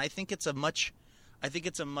insignificant, and I think it's a much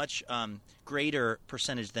greater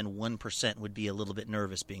percentage than 1% would be a little bit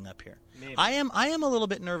nervous being up here. Maybe. I am a little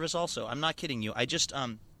bit nervous also. I'm not kidding you. I just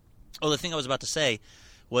the thing I was about to say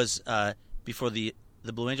was before the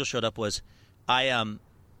Blue Angel showed up was when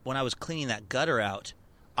I was cleaning that gutter out,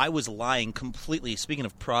 I was lying completely, speaking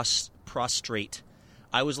of prostrate,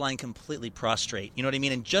 I was lying completely prostrate. You know what I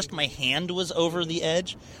mean? And just my hand was over the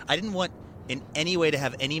edge. I didn't want in any way to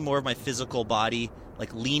have any more of my physical body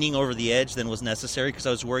like leaning over the edge than was necessary, because I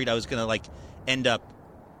was worried I was going to like end up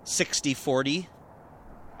 60-40.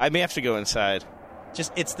 I may have to go inside.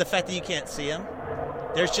 Just it's the fact that you can't see him.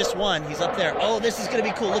 There's just one. He's up there. Oh, this is going to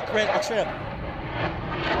be cool. Look straight up.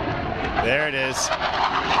 There it is.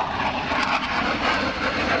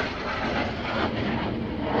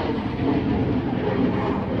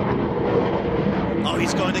 Oh,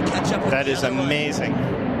 he's going to catch up with that is amazing.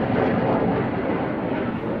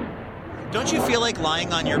 Don't you feel like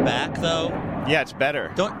lying on your back, though? Yeah, it's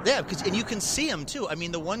better. And you can see him, too. I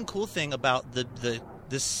mean, the one cool thing about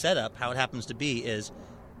this setup, how it happens to be, is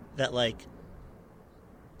that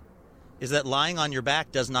lying on your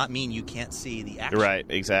back does not mean you can't see the action. Right,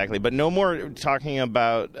 exactly. But no more talking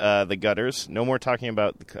about the gutters. No more talking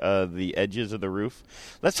about the edges of the roof.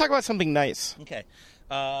 Let's talk about something nice. Okay.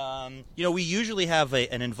 We usually have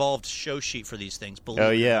an involved show sheet for these things, believe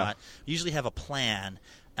it or not. We usually have a plan.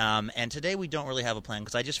 And today we don't really have a plan,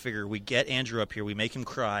 because I just figure we get Andrew up here, we make him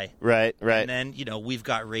cry. Right. And then, we've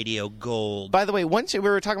got radio gold. By the way, we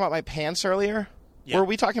were talking about my pants earlier. Yeah. Were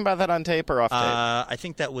we talking about that on tape or off tape? I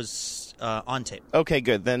think that was on tape. Okay,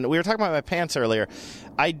 good. Then we were talking about my pants earlier.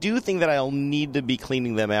 I do think that I'll need to be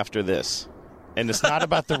cleaning them after this. And it's not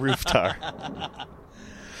about the roof tar.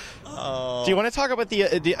 Oh. Do you want to talk about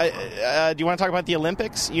the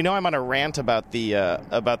Olympics? I'm on a rant about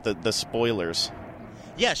the spoilers.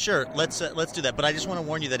 Yeah, sure. Let's do that. But I just want to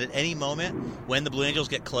warn you that at any moment when the Blue Angels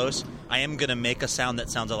get close, I am going to make a sound that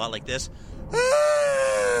sounds a lot like this.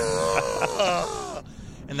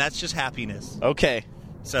 And that's just happiness. Okay.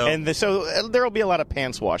 So there will be a lot of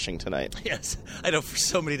pants washing tonight. Yes, I know, for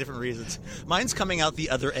so many different reasons. Mine's coming out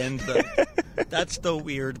the other end, though. That's the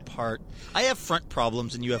weird part. I have front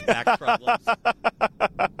problems and you have back problems.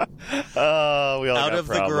 Oh, we all out got of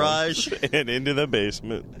problems. the garage and into the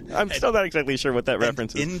basement. I'm still not exactly sure what that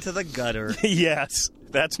reference is. Into the gutter. Yes,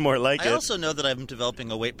 that's more like it. I also know that I'm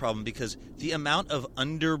developing a weight problem because the amount of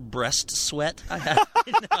under breast sweat I have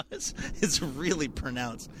right now is really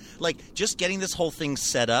pronounced. Like, just getting this whole thing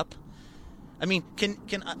set up. I mean, can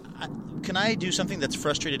I do something that's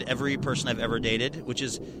frustrated every person I've ever dated, which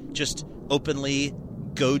is just openly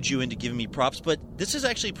goad you into giving me props? But this is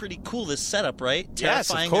actually pretty cool, this setup, right? Yes,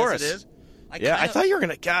 Terrifying of course. as it is. I thought you were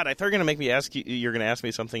gonna make me ask you. You're gonna ask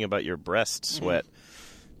me something about your breast sweat.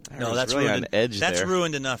 No, that's really ruined. on edge. That's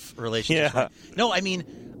ruined enough relationships. Yeah. No, I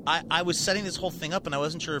mean, I was setting this whole thing up, and I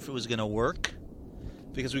wasn't sure if it was going to work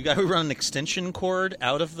because we run an extension cord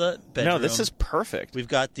out of the bedroom. No, this is perfect. We've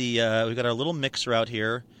got our little mixer out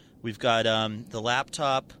here. We've got the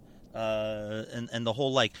laptop. And the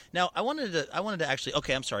whole now I wanted to actually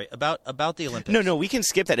I'm sorry about the Olympics. No, we can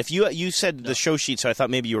skip that. If you said the show sheet, so I thought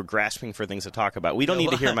maybe you were grasping for things to talk about. We don't need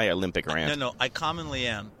to hear my Olympic rant. No, I commonly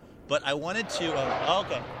am, but I wanted to.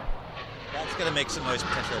 Okay, that's gonna make some noise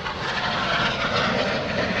potentially.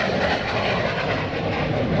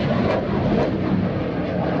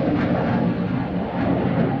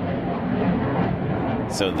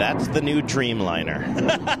 So that's the new Dreamliner.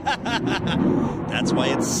 That's why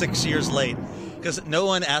it's 6 years late. Because no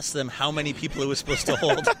one asked them how many people it was supposed to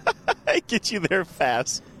hold. I get you there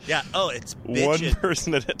fast. Yeah. Oh, it's bitchin'. One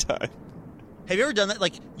person at a time. Have you ever done that?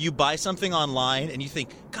 Like, you buy something online and you think,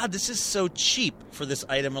 God, this is so cheap for this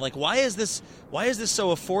item. Or like, why is this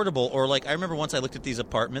so affordable? Or like, I remember once I looked at these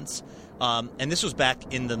apartments, and this was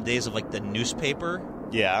back in the days of like the newspaper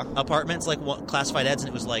apartments, like classified ads, and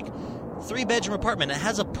it was like 3-bedroom apartment. It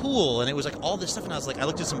has a pool, and it was like all this stuff. And I was like, I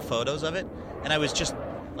looked at some photos of it, and I was just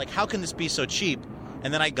like, how can this be so cheap?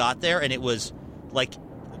 And then I got there, and it was like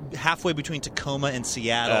halfway between Tacoma and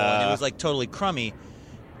Seattle, and it was like totally crummy.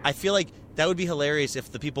 I feel like that would be hilarious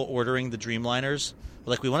if the people ordering the Dreamliners were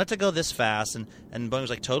like, we want it to go this fast, and Boeing was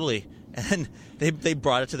like, totally. And they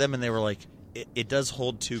brought it to them, and they were like, it does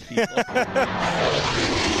hold 2 people.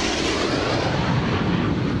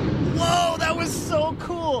 Whoa, that was so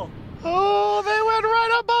cool. Oh, they went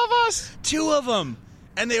right above us. 2 of them.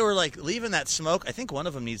 And they were like leaving that smoke. I think one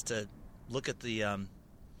of them needs to look at the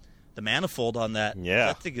manifold on that. Yeah.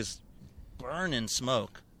 That thing is burning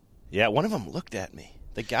smoke. Yeah, one of them looked at me.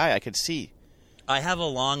 The guy I could see. I have a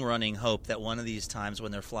long-running hope that one of these times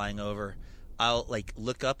when they're flying over, I'll like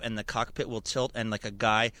look up and the cockpit will tilt, and like a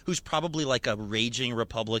guy who's probably like a raging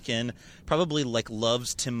Republican, probably like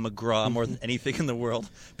loves Tim McGraw more than anything in the world,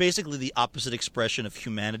 basically the opposite expression of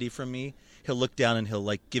humanity from me, he'll look down and he'll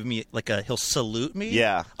like give me like he'll salute me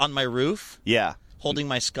on my roof. Yeah. Holding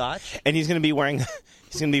my scotch. And he's going to be wearing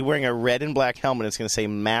a red and black helmet. It's going to say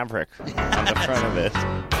Maverick on the front of it.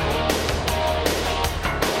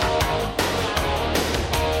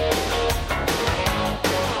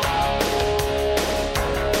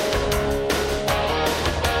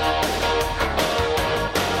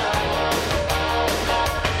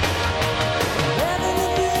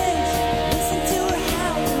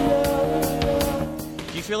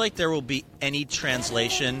 Do you feel like there will be any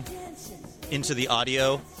translation into the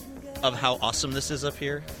audio of how awesome this is up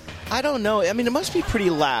here? I don't know. I mean, it must be pretty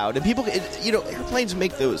loud. And people, airplanes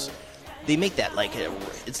make those. They make that like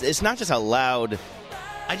it's not just a loud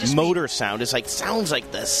motor sound. It's like sounds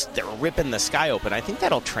like this. They're ripping the sky open. I think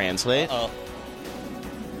that'll translate. Oh,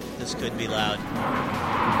 this could be loud.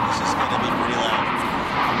 This is going to be pretty loud.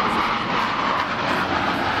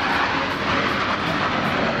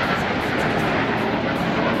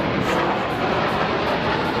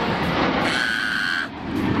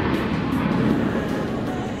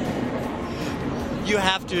 You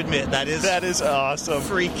have to admit that is awesome.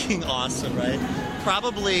 Freaking awesome, right?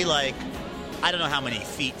 Probably like I don't know how many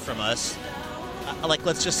feet from us. Like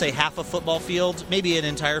let's just say half a football field, maybe an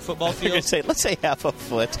entire football field. Let's say half a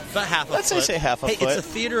foot. About half a foot. Let's say half a foot. It's a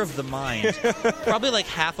theater of the mind. Probably like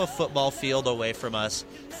half a football field away from us.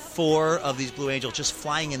 4 of these Blue Angels just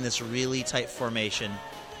flying in this really tight formation.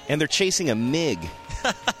 And they're chasing a MiG.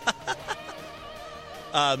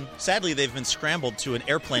 Sadly, they've been scrambled to an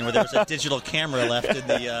airplane where there was a digital camera left in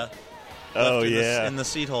the in the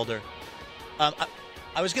seat holder.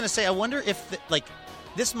 I was going to say, I wonder if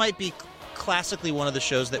this might be classically one of the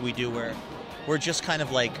shows that we do where we're just kind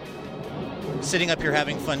of like sitting up here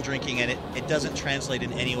having fun drinking, and it doesn't translate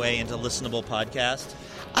in any way into listenable podcast.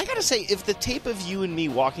 I gotta say, if the tape of you and me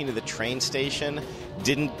walking to the train station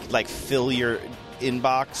didn't like fill your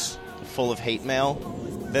inbox full of hate mail,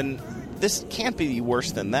 then this can't be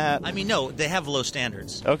worse than that. I mean, no, they have low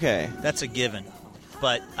standards. Okay. That's a given.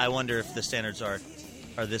 But I wonder if the standards are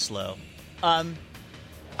this low. I'm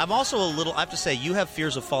also a little... I have to say, you have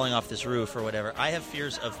fears of falling off this roof or whatever. I have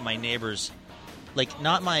fears of my neighbors. Like,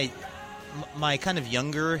 not my kind of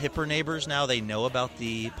younger, hipper neighbors now. They know about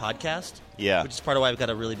the podcast. Yeah. Which is part of why I've got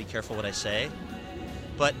to really be careful what I say.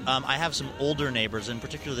 But I have some older neighbors, in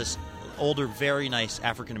particular this older, very nice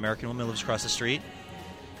African-American woman who lives across the street.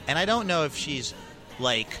 And I don't know if she's,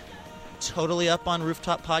 like, totally up on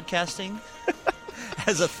rooftop podcasting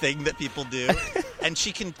as a thing that people do. And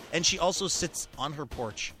she also sits on her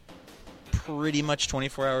porch pretty much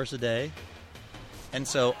 24 hours a day. And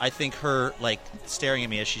so I think her, like, staring at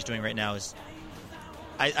me as she's doing right now is...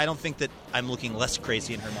 I don't think that I'm looking less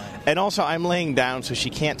crazy in her mind. And also, I'm laying down so she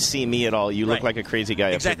can't see me at all. You look like a crazy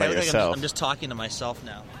guy up here by yourself. I'm just talking to myself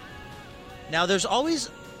now. Now, there's always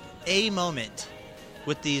a moment...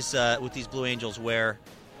 with these Blue Angels where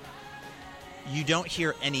you don't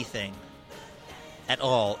hear anything at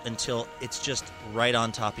all until it's just right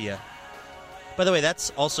on top of you. By the way, that's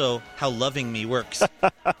also how loving me works.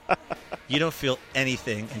 You don't feel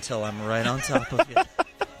anything until I'm right on top of you.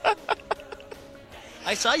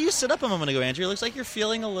 I saw you sit up a moment ago, Andrew. It looks like you're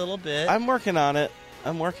feeling a little bit. I'm working on it.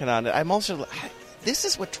 I'm also... This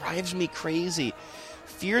is what drives me crazy.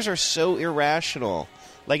 Fears are so irrational.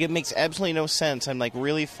 Like, it makes absolutely no sense. I'm, like,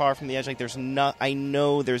 really far from the edge. Like, I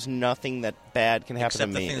know there's nothing that bad can happen to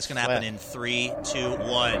me. Except the thing that's going to happen in 3, 2, 1.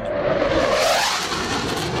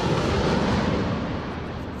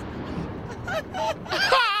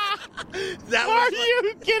 Are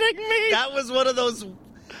you kidding me? That was one of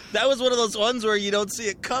those ones where you don't see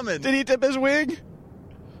it coming. Did he tip his wing?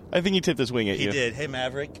 I think he tipped his wing at you. He did. Hey,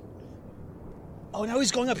 Maverick. Oh, now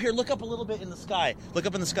he's going up here. Look up a little bit in the sky. Look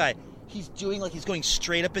up in the sky. He's doing like he's going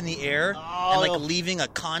straight up in the air and like leaving a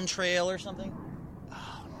contrail or something.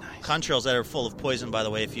 Oh, nice. contrails that are full of poison, by the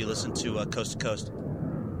way, if you listen to Coast to Coast.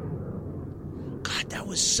 God, that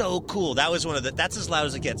was so cool. That was that's as loud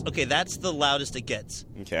as it gets. Okay, that's the loudest it gets.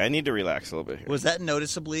 Okay, I need to relax a little bit here. Was that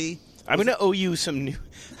noticeably... I'm going to owe you some new...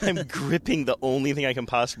 I'm gripping the only thing I can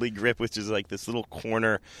possibly grip, which is like this little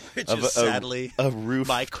corner of sadly a roof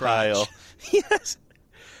my crotch. tile. Yes.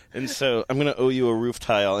 And so I'm going to owe you a roof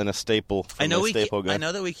tile and a staple from my staple gun. I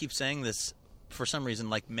know that we keep saying this for some reason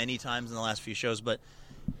like many times in the last few shows, but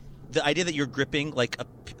the idea that you're gripping like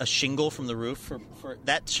a shingle from the roof, for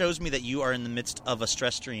that shows me that you are in the midst of a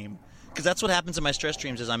stress stream. Because that's what happens in my stress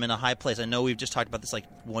streams is I'm in a high place. I know we've just talked about this like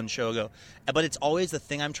one show ago. But it's always the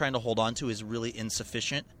thing I'm trying to hold on to is really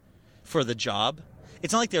insufficient for the job.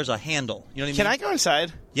 It's not like there's a handle. You know what I mean? Can I go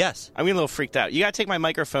inside? Yes. I'm getting a little freaked out. You got to take my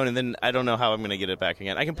microphone, and then I don't know how I'm going to get it back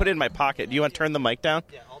again. I can put it in my pocket. Do you want to turn the mic down?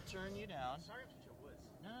 Yeah, I'll turn you down. Sorry if you would.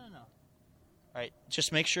 No. All right,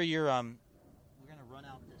 just make sure you're... We're going to run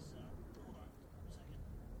out this... hold on a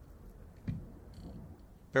second.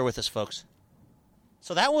 Bear with us, folks.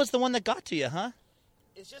 So that was the one that got to you, huh?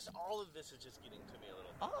 It's just all of this is just getting to me a little.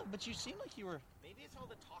 Oh, but you seem like you were... Maybe it's all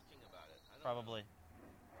the talking about it. I don't Probably.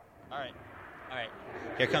 All right.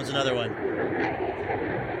 Here comes another one.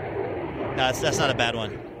 No, that's not a bad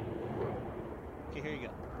one. Okay, here you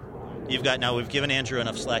go. We've given Andrew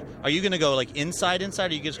enough slack. Are you going to go like inside, or are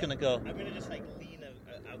you just going to go... I'm going to just like lean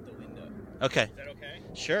out the window. Okay. Is that okay?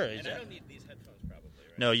 Sure. And I don't need these headphones probably,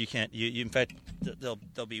 right? No, you can't. You in fact, they'll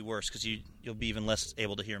be worse because you'll be even less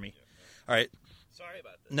able to hear me. All right. Sorry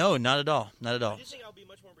about this. No, not at all. Not at all. I just think I'll be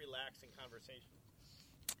much more relaxed in conversation.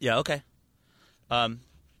 Yeah, okay.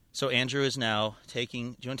 So Andrew is now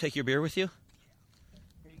taking... Do you want to take your beer with you?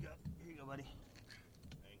 Here you go, buddy.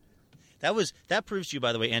 Thank you. That proves to you,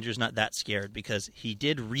 by the way, Andrew's not that scared because he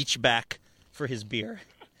did reach back for his beer.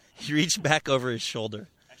 He reached back over his shoulder.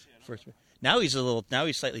 Actually, now he's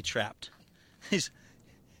slightly trapped. I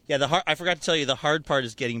forgot to tell you, the hard part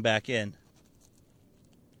is getting back in.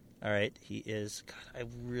 All right, he is... God, I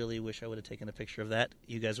really wish I would have taken a picture of that.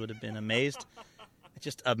 You guys would have been amazed.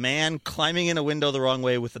 Just a man climbing in a window the wrong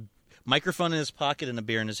way with a microphone in his pocket and a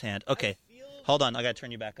beer in his hand. Okay, hold on. I got to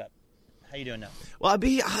turn you back up. How you doing now? Well,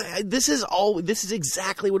 this is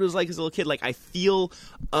exactly what it was like as a little kid. Like, I feel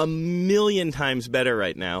a million times better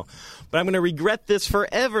right now, but I'm going to regret this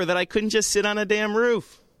forever that I couldn't just sit on a damn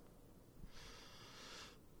roof.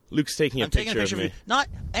 Luke's taking a picture of me. Not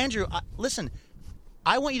Andrew. Listen,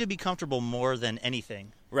 I want you to be comfortable more than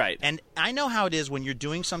anything. Right. And I know how it is when you're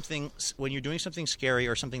doing something scary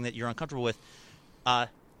or something that you're uncomfortable with. And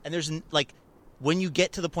there's like when you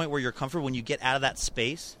get to the point where you're comfortable, when you get out of that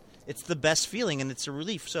space, it's the best feeling and it's a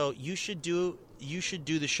relief. So you should do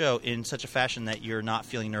the show in such a fashion that you're not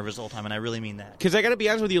feeling nervous all the time, and I really mean that. Because I got to be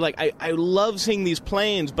honest with you, like I love seeing these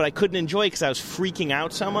planes, but I couldn't enjoy it because I was freaking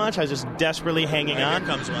out so much. I was just desperately hanging on. Here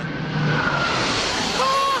comes one.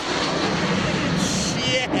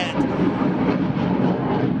 Shit!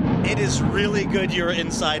 It is really good you're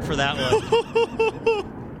inside for that one.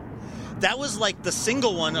 That was like the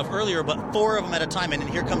single one of earlier, but 4 of them at a time, and then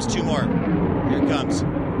here comes 2 more. Here it comes.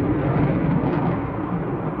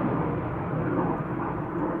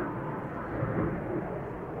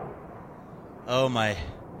 Oh my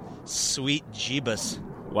sweet Jeebus.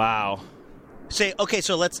 Wow.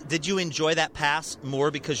 Did you enjoy that pass more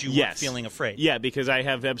because you weren't feeling afraid? Yeah, because I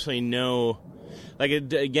have absolutely no...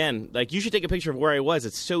 Again, you should take a picture of where I was.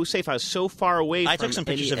 It's so safe. I was so far away from I took some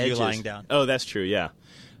pictures of edges. you lying down. Oh, that's true, yeah.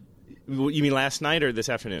 You mean last night or this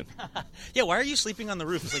afternoon? Yeah, why are you sleeping on the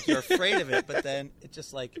roof? It's like you're afraid of it, but then it's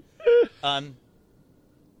just like... All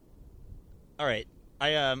right.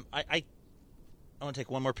 I want to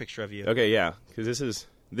take one more picture of you. Okay, yeah, because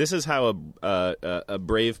this is how a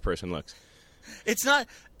brave person looks. It's not...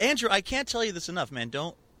 Andrew, I can't tell you this enough, man.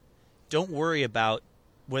 Don't worry about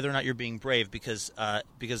whether or not you're being brave because I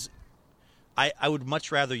would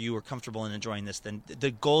much rather you were comfortable and enjoying this than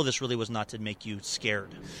the goal of this really was not to make you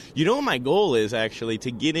scared. You know what my goal is, actually?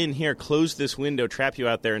 To get in here, close this window, trap you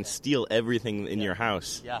out there, and steal everything in your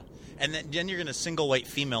house. Yeah. And then you're going to single white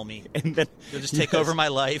female me. And then you'll just take over my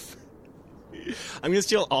life. I'm going to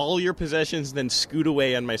steal all your possessions, then scoot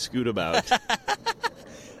away on my scootabout.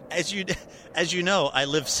 As you know, I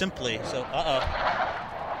live simply, so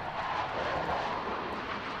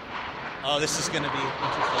Oh, this is going to be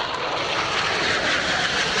interesting.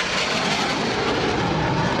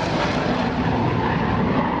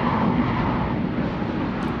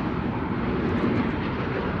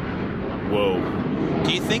 Whoa.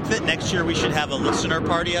 Do you think that next year we should have a listener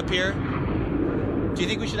party up here? Do you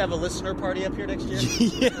think we should have a listener party up here next year?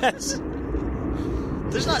 Yes.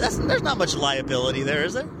 There's not much liability there,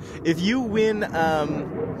 is there? If you win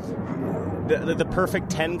the perfect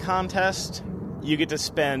 10 contest, you get to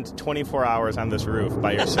spend 24 hours on this roof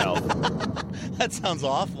by yourself. That sounds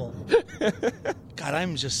awful. God,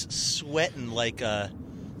 I'm just sweating like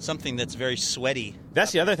something that's very sweaty.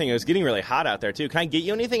 That's the other thing. It was getting really hot out there, too. Can I get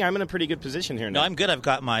you anything? I'm in a pretty good position here now. No, I'm good. I've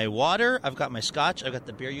got my water. I've got my scotch. I've got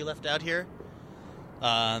the beer you left out here.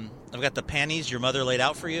 I've got the panties your mother laid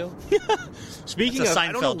out for you. Speaking it's a of, Seinfeld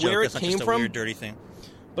I don't know where joke. it came just from. A weird, dirty thing.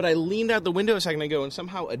 But I leaned out the window a second ago, and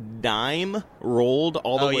somehow a dime rolled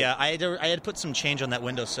all the way. Oh, yeah. I had to put some change on that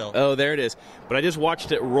windowsill. Oh, there it is. But I just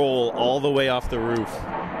watched it roll all the way off the roof.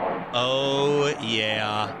 Oh,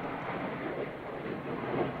 yeah.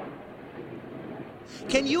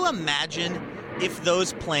 Can you imagine if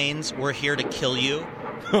those planes were here to kill you?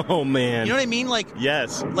 Oh, man. You know what I mean? Like,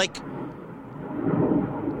 yes. Like...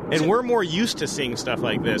 And we're more used to seeing stuff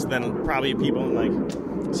like this than probably people in, like,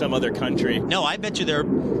 some other country. No, I bet you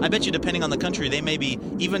depending on the country, they may be,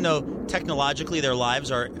 even though technologically their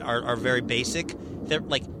lives are very basic, they're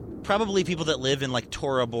like probably people that live in like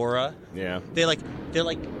Tora Bora. Yeah. They're like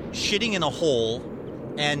shitting in a hole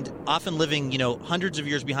and often living, hundreds of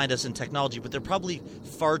years behind us in technology, but they're probably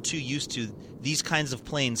far too used to these kinds of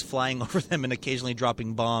planes flying over them and occasionally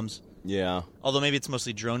dropping bombs. Yeah. Although maybe it's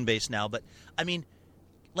mostly drone based now, but I mean,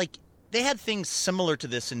 like, they had things similar to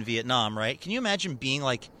this in Vietnam, right? Can you imagine being,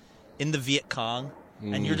 like, in the Viet Cong,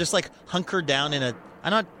 and you're just, like, hunkered down in a...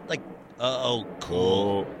 I'm not, like,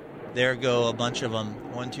 cool. Oh. There go a bunch of them.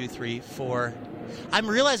 1, 2, 3, 4. I'm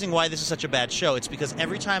realizing why this is such a bad show. It's because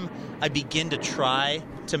every time I begin to try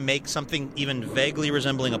to make something even vaguely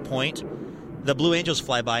resembling a point, the Blue Angels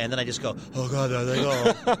fly by, and then I just go, oh, God, there they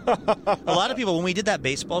go. A lot of people, when we did that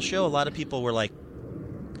baseball show, a lot of people were like,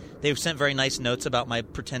 they've sent very nice notes about my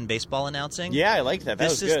pretend baseball announcing. Yeah, I like that.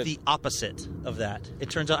 This is the opposite of that.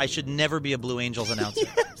 It turns out I should never be a Blue Angels announcer.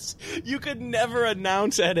 Yes, you could never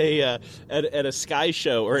announce at a Sky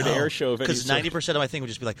show or an air show of any because 90% of my thing would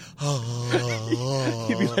just be like, oh.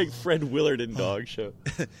 You'd be like Fred Willard in Dog Show.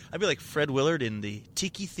 I'd be like Fred Willard in the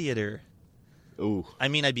Tiki Theater. Ooh, I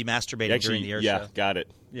mean, I'd be masturbating during the air show. Yeah, got it.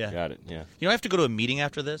 Yeah, got it. Yeah. I have to go to a meeting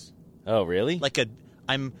after this. Oh, really?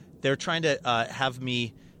 They're trying to have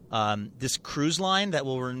me. This cruise line that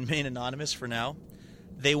will remain anonymous for now,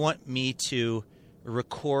 they want me to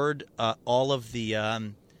record all of the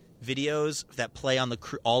videos that play on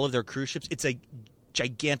all of their cruise ships. It's a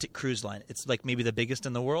gigantic cruise line. It's like maybe the biggest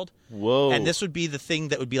in the world. Whoa! And this would be the thing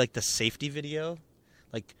that would be like the safety video,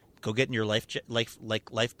 like go get in your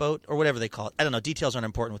lifeboat or whatever they call it. I don't know. Details aren't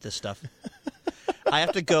important with this stuff. I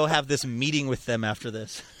have to go have this meeting with them after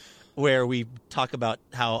this, where we talk about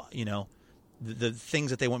how the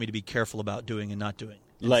things that they want me to be careful about doing and not doing.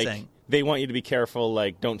 Like, saying. They want you to be careful,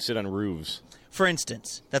 like, don't sit on roofs. For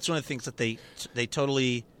instance, that's one of the things that they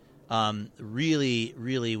totally really,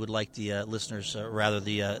 really would like the listeners, rather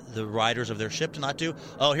the riders of their ship to not do.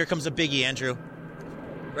 Oh, here comes a biggie, Andrew.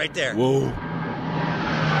 Right there. Whoa.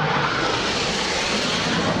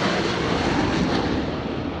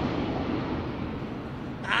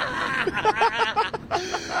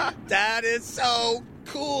 That is so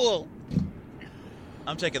cool.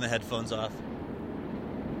 I'm taking the headphones off.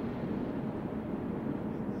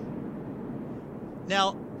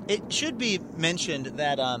 Now, it should be mentioned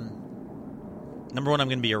that, number one, I'm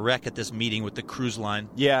going to be a wreck at this meeting with the cruise line.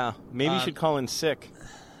 Yeah, maybe you should call in sick.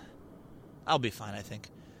 I'll be fine, I think.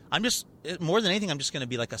 More than anything, I'm just going to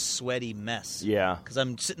be like a sweaty mess. Yeah. Because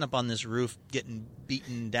I'm sitting up on this roof getting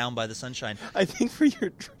beaten down by the sunshine. I think for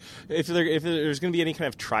if there's going to be any kind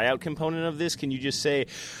of tryout component of this, can you just say,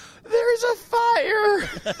 there's a fire?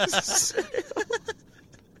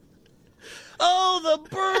 Oh, the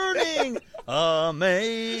burning!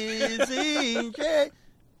 Amazing!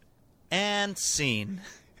 And scene.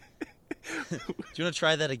 Do you want to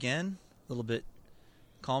try that again? A little bit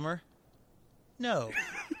calmer? No.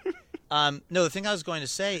 No, the thing I was going to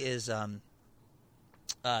say is, in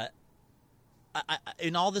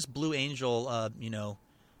all this Blue Angel,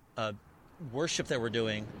 worship that we're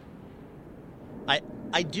doing,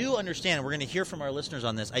 I do understand, and we're going to hear from our listeners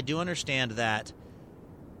on this, I do understand that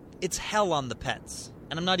it's hell on the pets.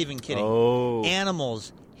 And I'm not even kidding. Oh.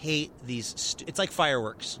 Animals hate these... it's like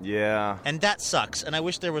fireworks. Yeah. And that sucks. And I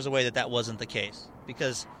wish there was a way that wasn't the case.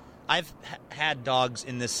 Because I've had dogs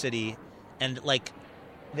in this city, and, like,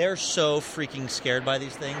 they're so freaking scared by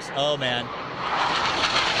these things. Oh, man.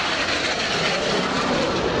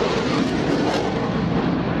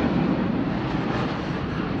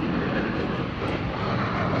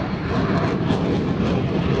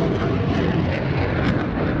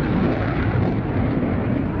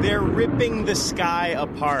 They're ripping the sky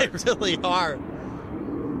apart. They really are.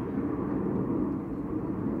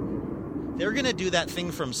 they're going to do that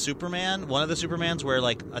thing from Superman, one of the Supermans, where,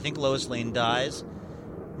 like, I think Lois Lane dies.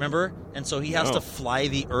 Remember? And so he has to fly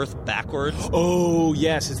the Earth backwards. Oh,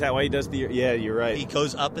 yes. Is that why he does the... Yeah, you're right. He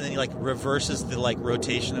goes up and then he, like, reverses the, like,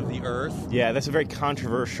 rotation of the Earth. Yeah, that's a very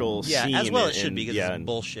controversial scene. Yeah, as well it should be, because it's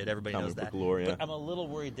bullshit. Everybody knows that. Glory, yeah. But I'm a little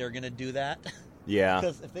worried they're going to do that. Yeah.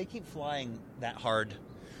 Because if they keep flying that hard...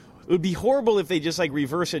 It would be horrible if they just, like,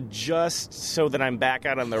 reverse it just so that I'm back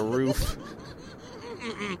out on the roof.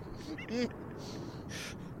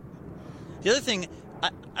 The other thing,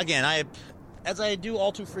 as I do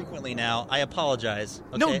all too frequently now, I apologize.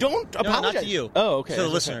 Okay? No, don't apologize. Not to you. Oh, okay. To the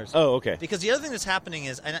listeners. Oh, okay. Because the other thing that's happening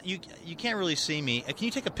is, and you can't really see me. Can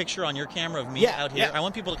you take a picture on your camera of me out here? Yeah. I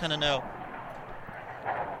want people to kind of know.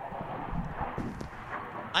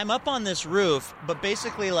 I'm up on this roof, but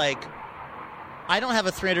basically, like, I don't have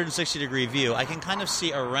a 360-degree view. I can kind of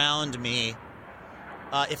see around me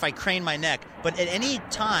if I crane my neck. But at any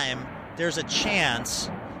time, there's a chance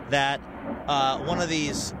that one of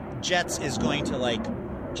these jets is going to, like,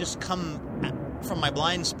 just come from my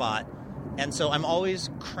blind spot. And so I'm always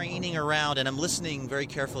craning around, and I'm listening very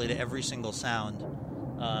carefully to every single sound.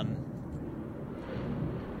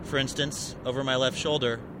 For instance, over my left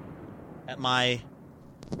shoulder, at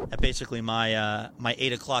basically my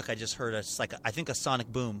 8 o'clock, I just heard I think a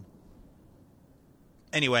sonic boom.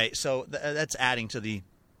 Anyway, so that's adding to the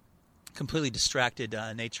completely distracted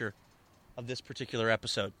nature of this particular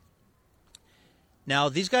episode. Now,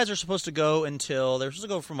 these guys are supposed to go until they're supposed to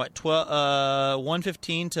go from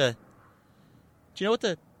 1:15 to. Do you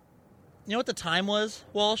know what the time was,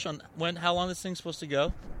 Walsh, on how long this thing's supposed to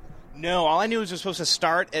go? No, all I knew was it was supposed to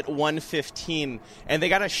start at 1:15, and they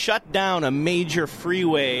got to shut down a major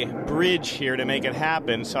freeway bridge here to make it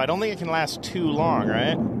happen, so I don't think it can last too long,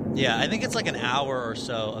 right? Yeah, I think it's like an hour or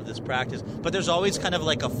so of this practice, but there's always kind of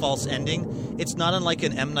like a false ending. It's not unlike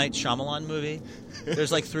an M. Night Shyamalan movie.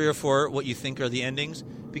 There's like 3 or 4 what you think are the endings,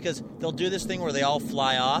 because they'll do this thing where they all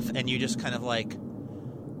fly off, and you just kind of like,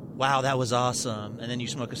 wow, that was awesome, and then you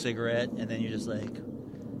smoke a cigarette, and then you're just like,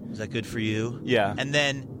 is that good for you? Yeah. And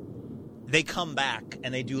then they come back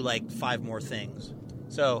and they do like 5 more things.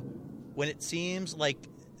 So when it seems like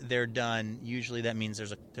they're done, usually that means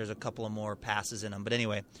there's a couple of more passes in them. But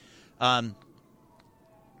anyway, I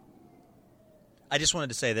just wanted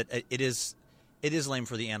to say that it is lame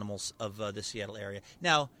for the animals of the Seattle area.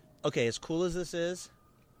 Now, okay, as cool as this is,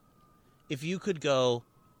 if you could go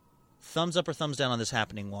thumbs up or thumbs down on this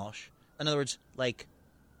happening, Walsh. In other words, like,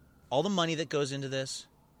 all the money that goes into this,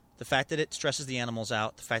 the fact that it stresses the animals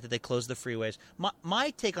out, the fact that they close the freeways.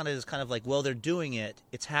 My take on it is kind of like, well, they're doing it.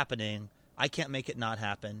 It's happening. I can't make it not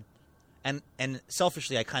happen. And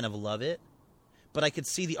selfishly, I kind of love it. But I could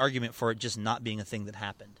see the argument for it just not being a thing that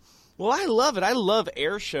happened. Well, I love it. I love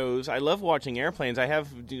air shows. I love watching airplanes. I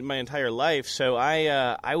have my entire life, so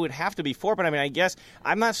I would have to be for it. But I mean, I guess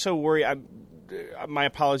I'm not so worried. My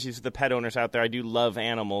apologies to the pet owners out there. I do love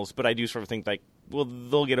animals, but I do sort of think like, well,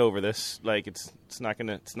 they'll get over this. Like it's not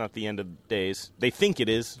the end of days. They think it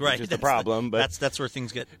is, right? Which is the problem. But that's where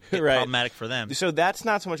things get right. problematic for them. So that's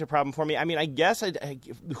not so much a problem for me. I mean, I guess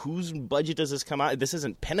whose budget does this come out? This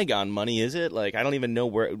isn't Pentagon money, is it? Like I don't even know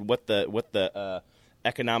what the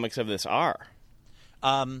economics of this are.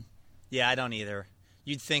 Yeah, I don't either.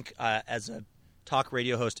 You'd think as a talk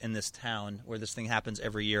radio host in this town where this thing happens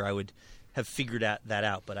every year, I would have figured that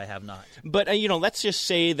out, but I have not. But let's just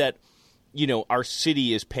say that our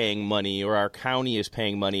city is paying money or our county is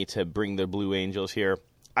paying money to bring the Blue Angels here.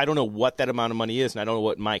 I don't know what that amount of money is, and I don't know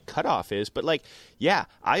what my cutoff is. But yeah,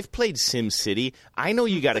 I've played SimCity. I know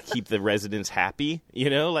you got to keep the residents happy,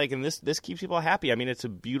 and this keeps people happy. I mean, it's a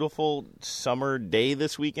beautiful summer day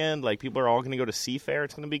this weekend. Like people are all going to go to Seafair.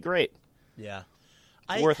 It's going to be great. Yeah,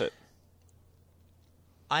 worth it.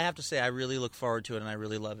 I have to say, I really look forward to it, and I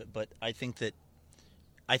really love it. But I think that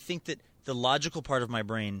the logical part of my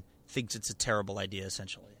brain thinks it's a terrible idea,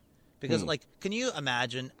 essentially. Because, can you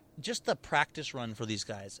imagine just the practice run for these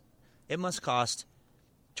guys? It must cost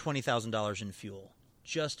 $20,000 in fuel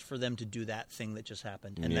just for them to do that thing that just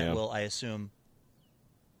happened. And that will, I assume,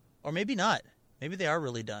 or maybe not. Maybe they are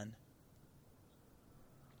really done.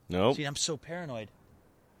 Nope. See, I'm so paranoid.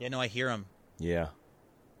 Yeah, no, I hear them. Yeah.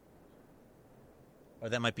 Or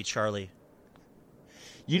that might be Charlie.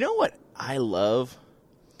 You know what I love?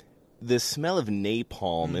 The smell of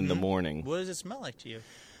napalm in the morning. What does it smell like to you?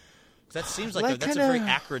 That seems like that's a very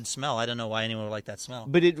acrid smell. I don't know why anyone would like that smell.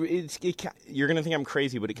 But you're going to think I'm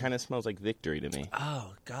crazy, but it kind of smells like victory to me.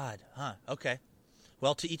 Oh, God. Huh. Okay.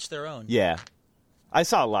 Well, to each their own. Yeah. I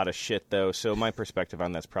saw a lot of shit, though, so my perspective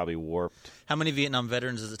on that's probably warped. How many Vietnam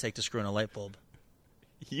veterans does it take to screw in a light bulb?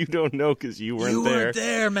 You don't know because you weren't You there. weren't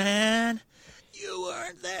there, man. You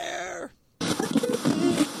weren't there.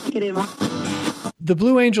 The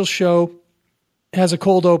Blue Angels show has a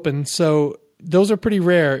cold open, so those are pretty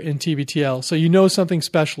rare in TBTL. So you know something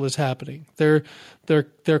special is happening. They're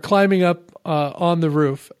climbing up on the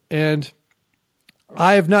roof, and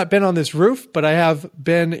I have not been on this roof, but I have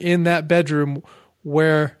been in that bedroom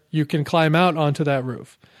where you can climb out onto that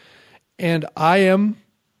roof. And I am,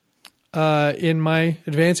 in my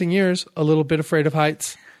advancing years, a little bit afraid of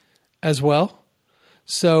heights as well.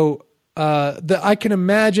 So I can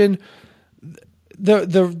imagine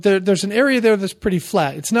there's an area there that's pretty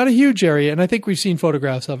flat. It's not a huge area, and I think we've seen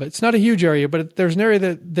photographs of it. It's not a huge area, but there's an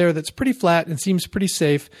area there that's pretty flat and seems pretty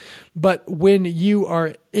safe. But when you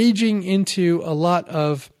are aging into a lot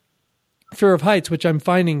of fear of heights, which I'm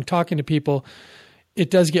finding talking to people,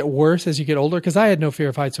 it does get worse as you get older, because I had no fear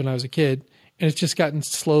of heights when I was a kid, and it's just gotten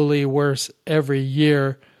slowly worse every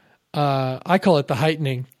year. I call it the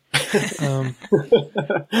heightening.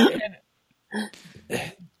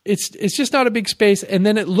 It's just not a big space, and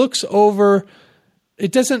then it looks over.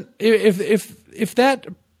 It doesn't. If that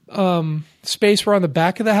space were on the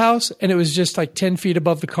back of the house and it was just like 10 feet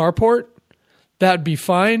above the carport, that'd be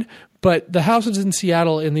fine. But the houses in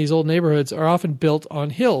Seattle in these old neighborhoods are often built on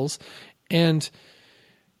hills, and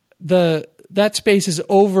that space is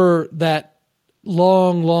over that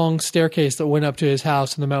long staircase that went up to his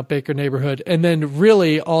house in the Mount Baker neighborhood. And then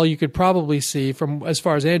really all you could probably see from as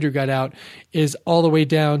far as Andrew got out is all the way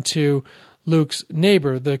down to Luke's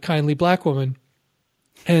neighbor, the kindly black woman.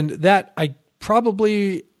 And that I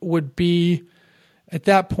probably would be at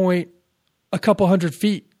that point a couple 100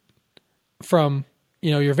 feet from,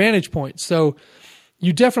 your vantage point. So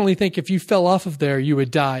you definitely think if you fell off of there, you would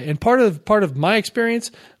die. And part of my experience,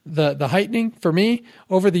 the heightening for me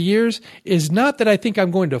over the years is not that I think I'm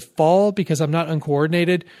going to fall because I'm not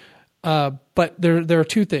uncoordinated, but there are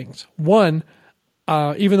two things. One,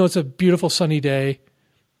 even though it's a beautiful sunny day,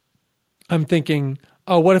 I'm thinking,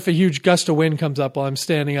 oh, what if a huge gust of wind comes up while I'm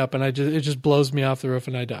standing up and it just blows me off the roof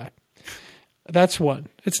and I die? That's one.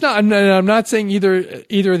 It's not. I'm not saying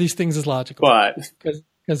either of these things is logical, But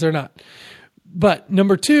because they're not. But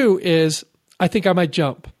number two is I think I might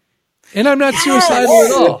jump, and I'm not suicidal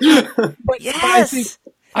at all. Yes,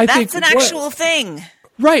 I that's think an actual thing.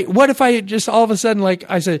 Right. What if I just all of a sudden, like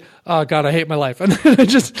I say, oh God, I hate my life. And then I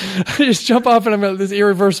just jump off and I'm at this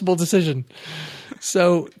irreversible decision.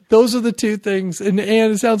 So those are the two things. And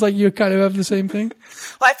it sounds like you kind of have the same thing.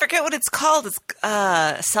 Well, I forget what it's called. It's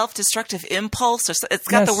self-destructive impulse, or it's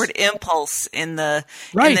got the word impulse in the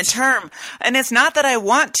term. And it's not that I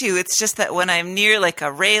want to. It's just that when I'm near like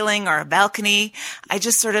a railing or a balcony, I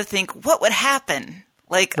just sort of think, what would happen?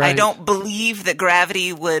 Like, I don't believe that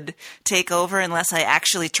gravity would take over unless I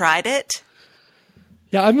actually tried it.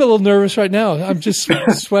 Yeah, I'm a little nervous right now. I'm just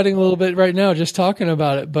sweating a little bit right now just talking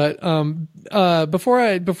about it. But before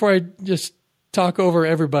I just talk over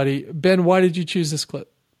everybody, Ben, why did you choose this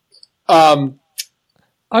clip?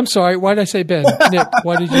 I'm sorry. Why did I say Ben? Nick,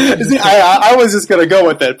 why did you choose this clip? I was just going to go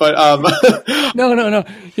with it, but No.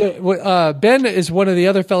 Yeah, Ben is one of the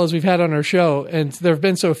other fellows we've had on our show, and there have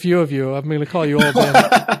been so few of you. I'm going to call you old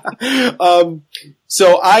Ben.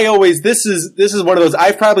 So this is one of those.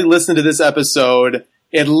 I've probably listened to this episode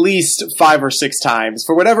at least 5 or 6 times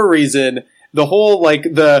for whatever reason. The whole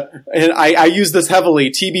and I use this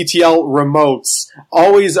heavily. TBTL remotes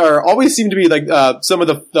always seem to be like some of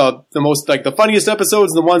the most like the funniest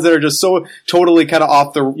episodes, and the ones that are just so totally kind of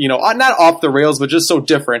off the not off the rails, but just so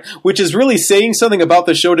different, which is really saying something about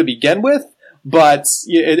the show to begin with. But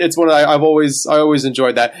it's one I always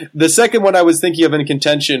enjoyed that. The second one I was thinking of in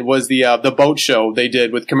contention was the boat show they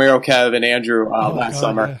did with Camaro Kev and Andrew last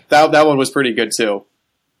summer. Yeah. That one was pretty good too.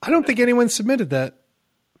 I don't think anyone submitted that.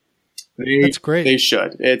 That's great. They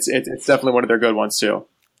should. It's definitely one of their good ones too.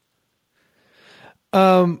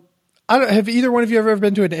 Have either one of you ever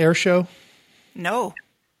been to an air show? No.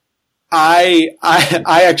 I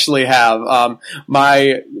actually have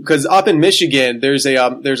because up in Michigan there's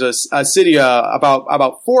a city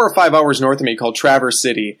about 4 or 5 hours north of me called Traverse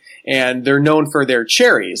City, and they're known for their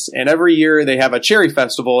cherries, and every year they have a cherry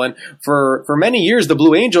festival, and for many years the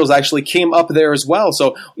Blue Angels actually came up there as well.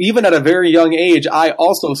 So even at a very young age, I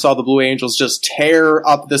also saw the Blue Angels just tear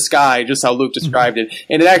up the sky, just how Luke described it.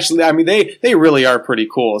 And it actually, I mean, they really are pretty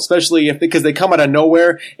cool, especially because they come out of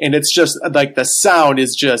nowhere, and it's just like the sound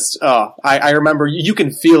is just I remember you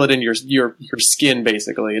can feel it in your skin,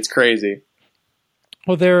 basically. It's crazy.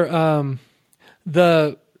 Well, they're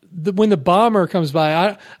when the bomber comes by,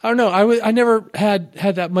 I don't know. I never had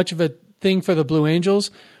that much of a thing for the Blue Angels,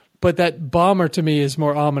 but that bomber to me is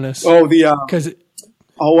more ominous. Oh,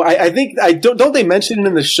 Oh, I think don't they mention it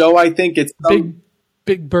in the show? I think it's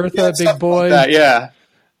Big Bertha, Big Boy. Like that, yeah.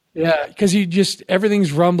 Yeah, because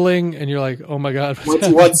everything's rumbling, and you're like, "Oh my god,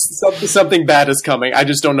 something bad is coming." I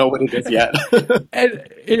just don't know what it is yet. And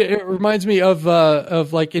it reminds me of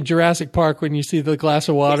like in Jurassic Park when you see the glass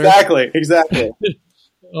of water. Exactly.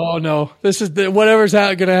 Oh no, this is whatever's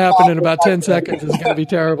going to happen in about 10 seconds is going to be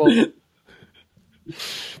terrible.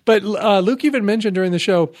 But Luke even mentioned during the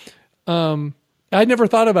show, I never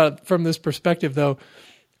thought about it from this perspective though.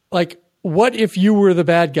 Like, what if you were the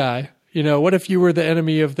bad guy? You know, what if you were the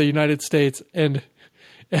enemy of the United States and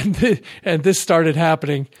this started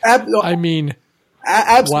happening? I mean,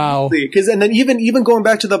 absolutely. Because and then even going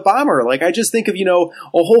back to the bomber, like I just think of a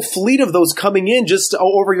whole fleet of those coming in just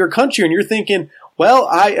over your country, and you're thinking, well,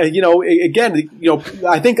 I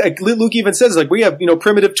think like Luke even says, like, we have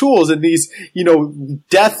primitive tools and these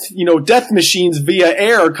death machines via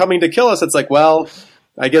air coming to kill us. It's like, well,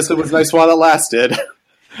 I guess it was nice while it lasted.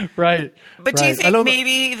 Right. But do you think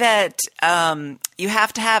maybe that you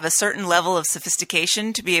have to have a certain level of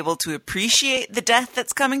sophistication to be able to appreciate the death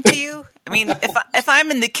that's coming to you? I mean, if I'm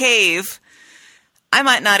in the cave, I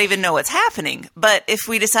might not even know what's happening. But if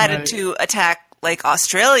we decided to attack like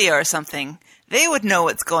Australia or something, they would know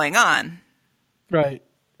what's going on. Right.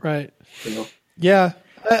 Yeah.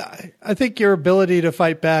 I think your ability to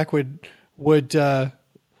fight back would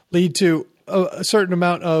lead to a certain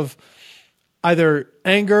amount of either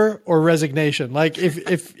anger or resignation. Like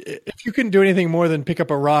if you couldn't do anything more than pick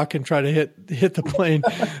up a rock and try to hit the plane,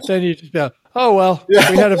 then you just go, oh well, we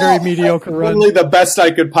had a very mediocre run. Literally the best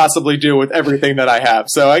I could possibly do with everything that I have.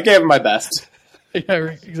 So I gave it my best.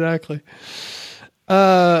 Yeah, exactly.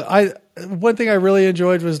 One thing I really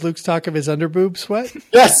enjoyed was Luke's talk of his underboob sweat.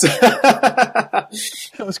 Yes. That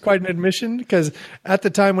was quite an admission, because at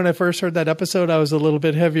the time when I first heard that episode, I was a little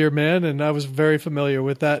bit heavier man, and I was very familiar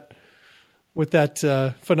with that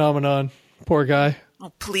phenomenon. Poor guy.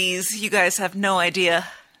 Oh, please. You guys have no idea.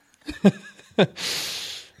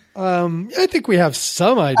 I think we have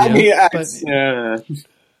some idea.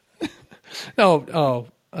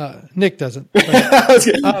 Nick doesn't. I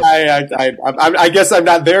guess I'm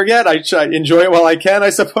not there yet. I enjoy it while I can, I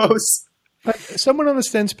suppose. But someone on the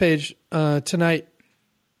Stents page tonight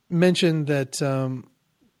mentioned that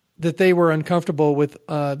that they were uncomfortable with.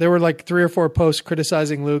 There were like 3 or 4 posts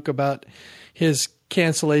criticizing Luke about his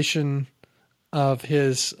cancellation of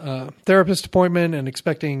his therapist appointment and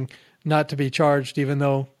expecting not to be charged, even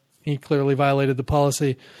though he clearly violated the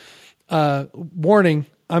policy. Warning,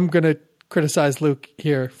 I'm going to criticize Luke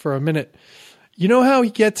here for a minute. You know how he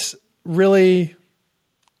gets really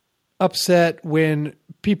upset when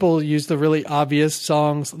people use the really obvious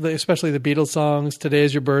songs, especially the Beatles songs, Today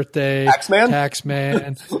Is Your Birthday,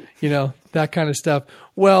 Taxman, that kind of stuff.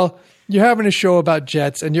 Well, you're having a show about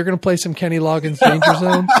jets and you're going to play some Kenny Loggins Danger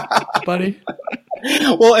Zone, buddy?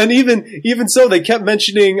 Well, and even so, they kept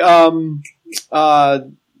mentioning, wow,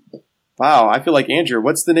 I feel like Andrew,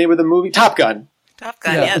 what's the name of the movie? Top Gun. Top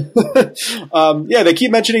Gun, yeah. Yeah, they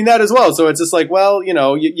keep mentioning that as well. So it's just like, well,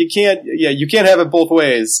 you can't have it both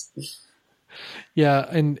ways. Yeah,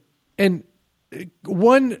 and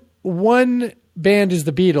one band is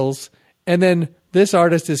the Beatles, and then this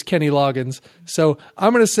artist is Kenny Loggins. So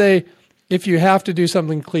I'm going to say, if you have to do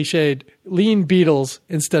something cliched, lean Beatles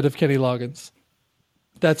instead of Kenny Loggins.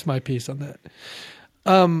 That's my piece on that.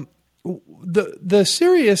 The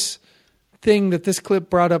serious thing that this clip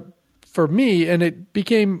brought up for me, and it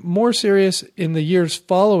became more serious in the years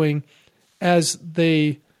following, as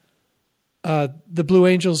the Blue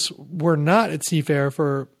Angels were not at Seafair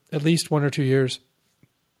for at least 1 or 2 years.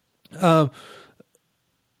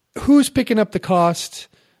 Who's picking up the cost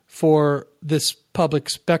for this public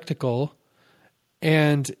spectacle?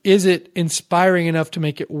 And is it inspiring enough to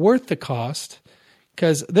make it worth the cost?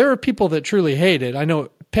 Because there are people that truly hate it. I know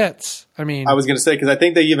Pets. I was going to say, because I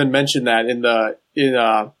think they even mentioned that in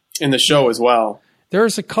the show as well.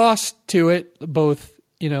 There's a cost to it, both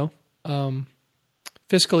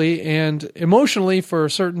fiscally and emotionally for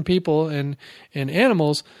certain people and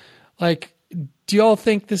animals. Like, do y'all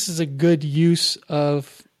think this is a good use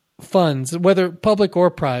of funds, whether public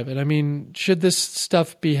or private? I mean, should this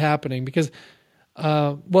stuff be happening? Because,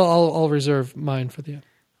 I'll reserve mine for the end.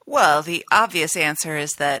 Well, the obvious answer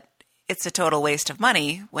is that it's a total waste of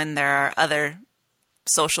money when there are other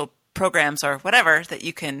social programs or whatever that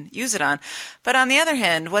you can use it on. But on the other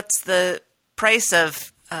hand, what's the price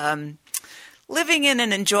of living in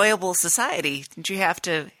an enjoyable society? Don't you have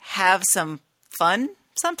to have some fun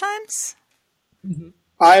sometimes? Mm-hmm.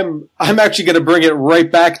 I'm actually going to bring it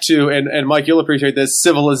right back to, and Mike, you'll appreciate this,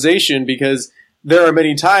 civilization, because there are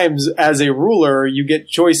many times as a ruler, you get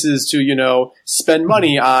choices to, spend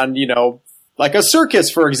money on, like a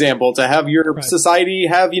circus, for example, to have your society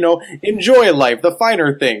have, enjoy life, the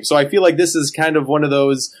finer things. So I feel like this is kind of one of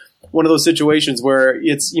those situations where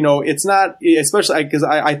it's, it's not, especially because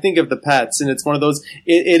I think of the pets, and it's one of those,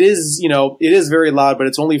 it is very loud, but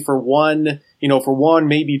it's only for one,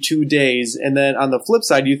 maybe 2 days. And then on the flip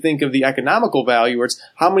side, you think of the economical value, where it's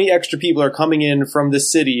how many extra people are coming in from the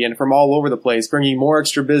city and from all over the place, bringing more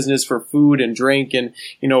extra business for food and drink and,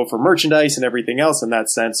 for merchandise and everything else in that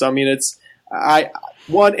sense. So, I mean, I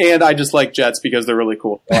just like jets because they're really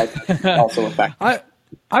cool. Also a fact.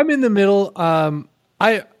 I'm in the middle. I'm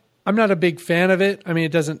not a big fan of it. I mean,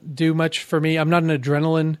 it doesn't do much for me. I'm not an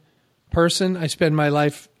adrenaline person. I spend my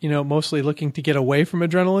life, mostly looking to get away from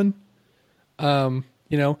adrenaline. I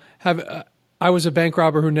was a bank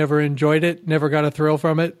robber who never enjoyed it, never got a thrill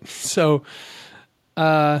from it. So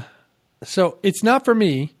it's not for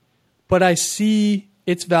me, but I see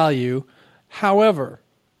its value. However,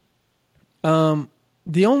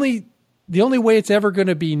 the only way it's ever going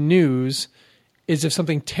to be news is if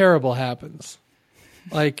something terrible happens.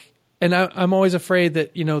 And I'm always afraid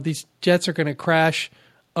that, these jets are going to crash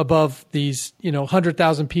above these,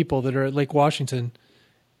 100,000 people that are at Lake Washington,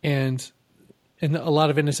 and a lot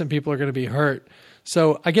of innocent people are going to be hurt.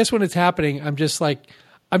 So I guess when it's happening, I'm just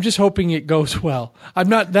hoping it goes well. I'm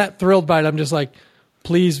not that thrilled by it. I'm just like,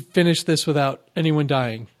 please finish this without anyone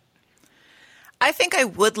dying. I think I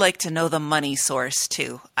would like to know the money source,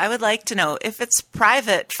 too. I would like to know if it's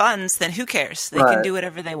private funds, then who cares? They can do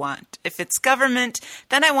whatever they want. If it's government,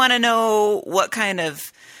 then I want to know what kind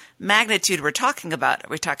of magnitude we're talking about. Are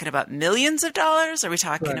we talking about millions of dollars? Are we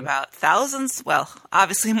talking about thousands? Well,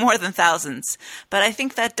 obviously more than thousands. But I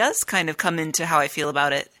think that does kind of come into how I feel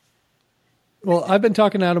about it. Well, I've been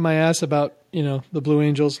talking out of my ass about, the Blue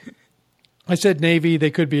Angels. I said Navy. They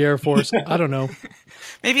could be Air Force. I don't know.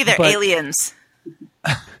 Maybe they're aliens.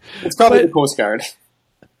 It's probably the Coast Guard.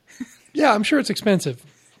 Yeah, I'm sure it's expensive.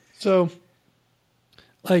 So,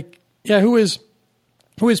 who is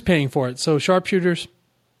paying for it? So sharpshooters,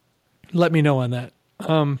 let me know on that.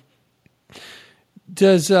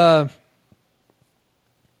 Does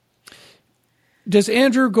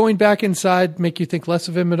Andrew going back inside make you think less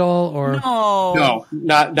of him at all? Or no,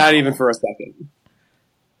 not even for a second.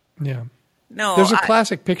 Yeah. No, there's a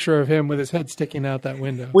classic picture of him with his head sticking out that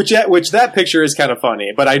window. Which that picture is kind of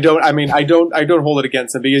funny, but I don't hold it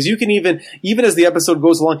against him, because you can even as the episode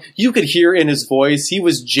goes along, you could hear in his voice he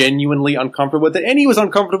was genuinely uncomfortable with it, and he was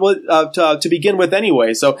uncomfortable to begin with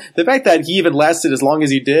anyway. So the fact that he even lasted as long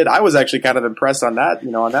as he did, I was actually kind of impressed on that,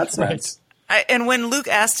 on that sense. And when Luke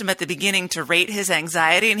asked him at the beginning to rate his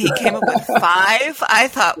anxiety and he came up with 5, I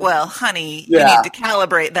thought, well, honey, you need to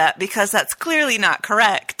calibrate that, because that's clearly not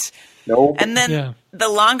correct. Nope. And then the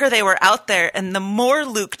longer they were out there and the more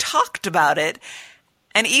Luke talked about it,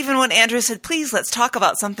 and even when Andrew said, please, let's talk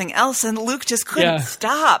about something else, and Luke just couldn't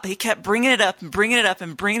stop. He kept bringing it up and bringing it up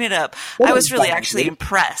and bringing it up. I was really actually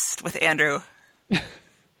impressed with Andrew.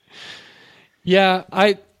 Yeah,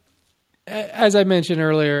 as I mentioned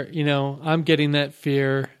earlier, I'm getting that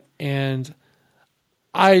fear, and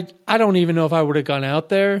I don't even know if I would have gone out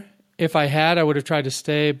there. If I had, I would have tried to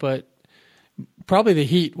stay, but probably the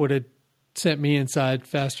heat would have sent me inside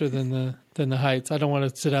faster than the heights. I don't want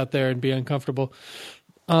to sit out there and be uncomfortable.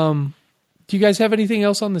 Do you guys have anything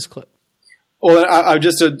else on this clip? Well, I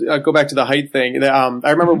just to go back to the height thing. I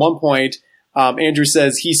remember at one point, Andrew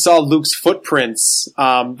says he saw Luke's footprints.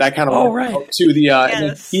 That kind of to the.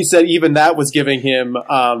 And he said even that was giving him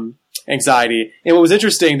anxiety. And what was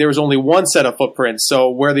interesting, there was only one set of footprints. So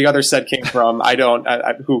where the other set came from,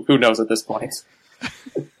 who knows at this point.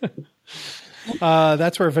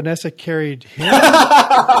 That's where Vanessa carried him.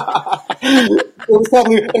 It was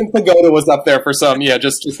probably, and Pagoda was up there for some,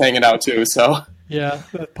 just hanging out too. So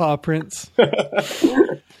the paw prints.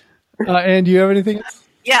 And do you have anything else?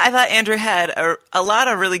 Yeah, I thought Andrew had a lot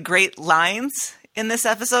of really great lines in this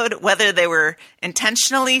episode, whether they were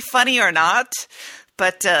intentionally funny or not.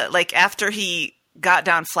 But after he got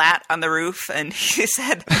down flat on the roof and he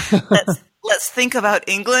said, "Let's think about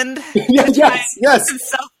England." Yes.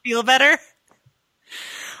 Himself feel better.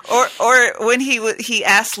 Or when he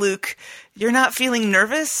asked Luke, "You're not feeling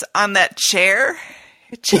nervous on that chair?"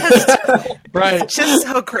 It just it's just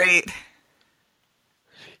so great.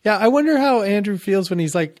 Yeah, I wonder how Andrew feels when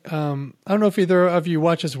he's like, I don't know if either of you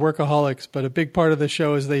watches Workaholics, but a big part of the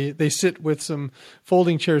show is they sit with some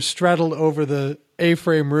folding chairs straddled over the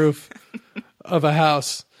A-frame roof of a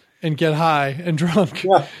house and get high and drunk.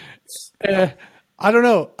 Yeah. I don't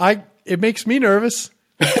know. It makes me nervous.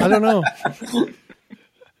 I don't know.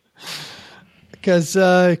 because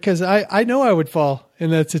I know I would fall in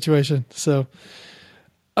that situation. So,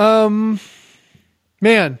 man,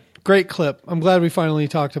 great clip. I'm glad we finally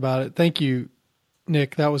talked about it. Thank you,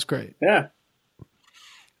 Nick. That was great. Yeah.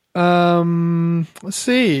 Let's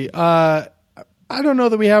see. I don't know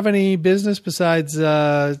that we have any business besides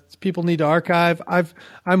people need to archive.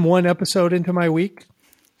 I'm one episode into my week.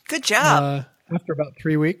 Good job. After about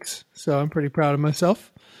 3 weeks, so I'm pretty proud of myself.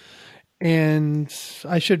 And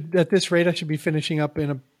I should, at this rate, I should be finishing up in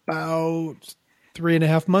about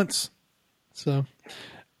 3.5 months. So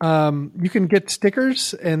you can get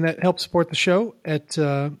stickers, and that helps support the show at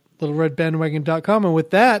littleredbandwagon.com. And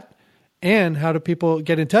with that, Anne, how do people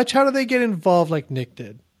get in touch? How do they get involved like Nick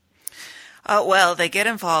did? Well, they get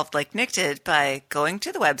involved like Nick did by going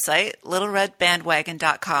to the website,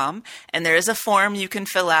 littleredbandwagon.com, and there is a form you can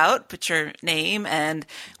fill out, put your name and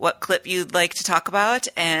what clip you'd like to talk about,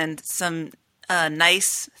 and some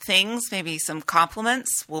nice things, maybe some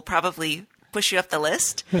compliments. We'll probably push you up the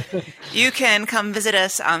list. You can come visit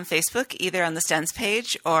us on Facebook, either on the Stens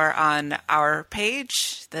page or on our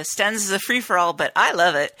page. The Stens is a free-for-all, but I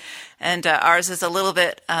love it, and ours is a little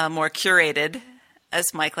bit more curated,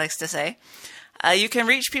 as Mike likes to say. You can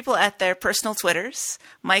reach people at their personal Twitters.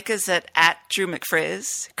 Mike is at Drew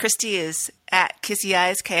McFrizz. Christy is at Kissy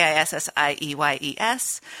Eyes,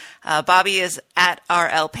 KISSIEYES. Bobby is at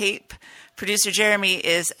RL Pape. Producer Jeremy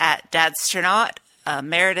is at Dadsternaut.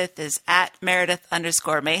 Meredith is at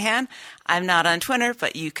Meredith_Mahan. I'm not on Twitter,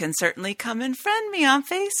 but you can certainly come and friend me on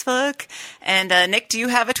Facebook. And Nick, do you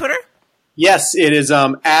have a Twitter? Yes, it is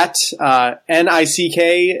at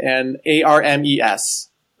NICK and ARMES.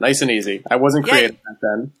 Nice and easy. I wasn't creative back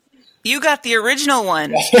then. You got the original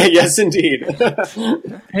one. Yes, indeed.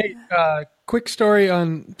 Hey, quick story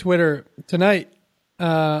on Twitter. Tonight,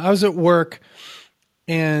 I was at work,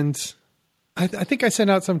 and I think I sent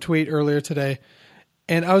out some tweet earlier today,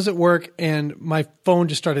 and I was at work, and my phone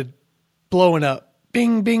just started blowing up.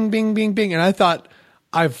 Bing, bing, bing, bing, bing. And I thought,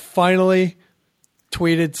 I've finally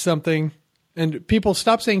tweeted something. And people,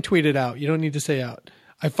 stop saying tweeted out. You don't need to say out.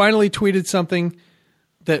 I finally tweeted something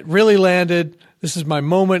that really landed. This is my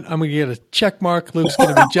moment. I'm going to get a check mark. Luke's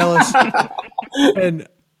going to be jealous. And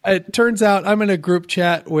it turns out I'm in a group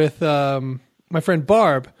chat with my friend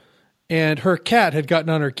Barb, and her cat had gotten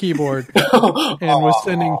on her keyboard and was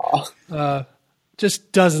sending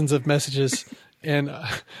just dozens of messages. And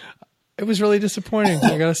it was really disappointing,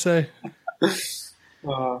 I got to say.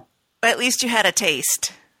 At least you had a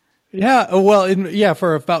taste. Yeah, well,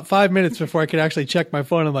 for about 5 minutes before I could actually check my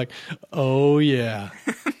phone, I'm like, oh yeah,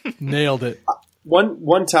 nailed it.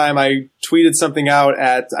 One time I tweeted something out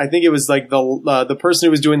at, I think it was like the person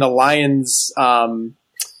who was doing the Lions, the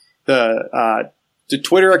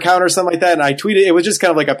Twitter account or something like that, and I tweeted, it was just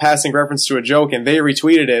kind of like a passing reference to a joke, and they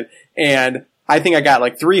retweeted it, and I think I got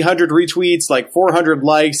like 300 retweets, like 400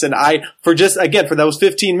 likes, and for those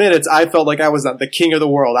 15 minutes, I felt like I was the king of the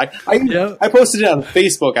world. I posted it on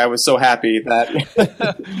Facebook. I was so happy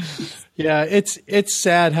that. Yeah, it's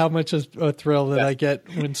sad how much of a thrill that I get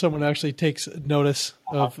when someone actually takes notice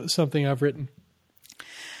of something I've written.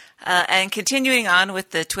 And continuing on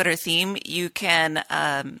with the Twitter theme, you can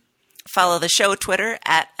follow the show Twitter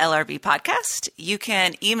at LRB Podcast. You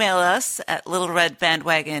can email us at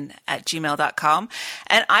littleredbandwagon@gmail.com.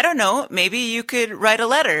 And I don't know, maybe you could write a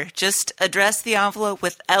letter. Just address the envelope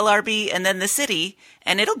with LRB and then the city,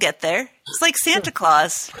 and it'll get there. It's like Santa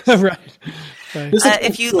Claus. Right.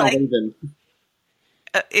 If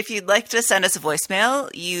you'd like to send us a voicemail,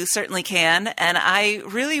 you certainly can. And I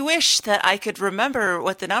really wish that I could remember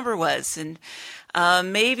what the number was. And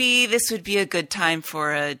maybe this would be a good time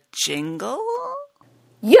for a jingle?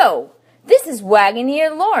 Yo, this is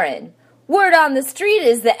Wagoneer Lauren. Word on the street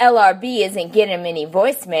is the LRB isn't getting many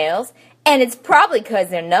voicemails, and it's probably because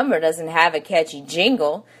their number doesn't have a catchy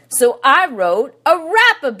jingle, so I wrote a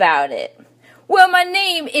rap about it. Well, my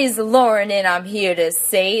name is Lauren, and I'm here to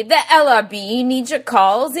say the LRB needs your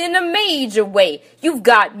calls in a major way. You've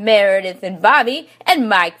got Meredith and Bobby and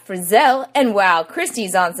Mike Frizzell, and while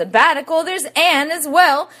Christy's on sabbatical, there's Anne as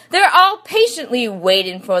well. They're all patiently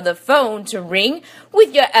waiting for the phone to ring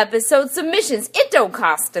with your episode submissions. It don't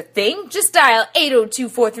cost a thing. Just dial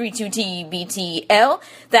 802-432-TBTL.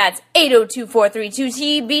 That's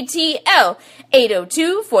 802-432-TBTL.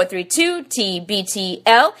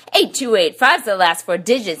 802-432-TBTL. 8285's the last 4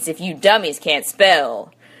 digits if you dummies can't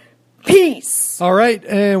spell. Peace. All right,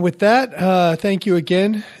 and with that, thank you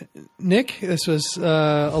again, Nick. This was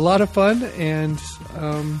a lot of fun, and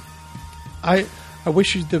I I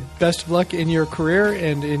wish you the best of luck in your career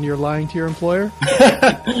and in your lying to your employer.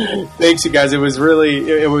 Thanks, you guys. It was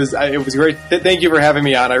great. Thank you for having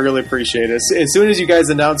me on. I really appreciate it. As soon as you guys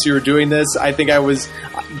announced you were doing this, I think I was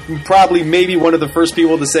probably maybe one of the first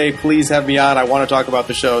people to say, please have me on. I want to talk about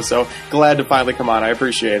the show. So glad to finally come on. I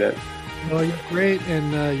appreciate it. Well, you're great,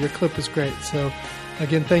 and your clip was great. So,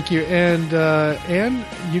 again, thank you. And, Anne,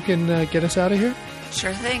 you can get us out of here?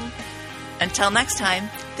 Sure thing. Until next time,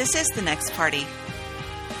 this is The Next Party.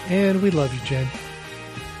 And we love you, Jen.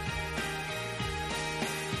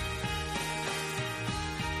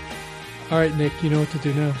 All right, Nick, you know what to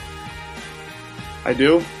do now. I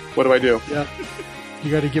do? What do I do? Yeah. You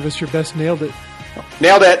got to give us your best nailed it.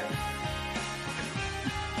 Nailed it!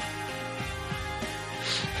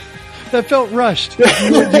 That felt rushed. Do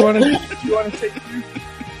you want to take it?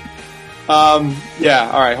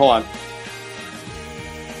 Yeah, alright, hold on.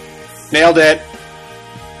 Nailed it!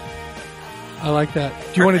 I like that.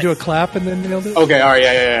 Do you want to do a clap and then nailed it? Okay, alright,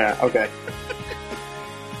 yeah, okay.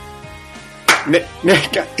 Nick,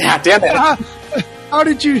 God damn it! How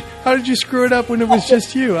did you screw it up when it was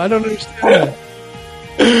just you? I don't understand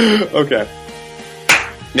that. Okay.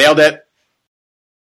 Nailed it.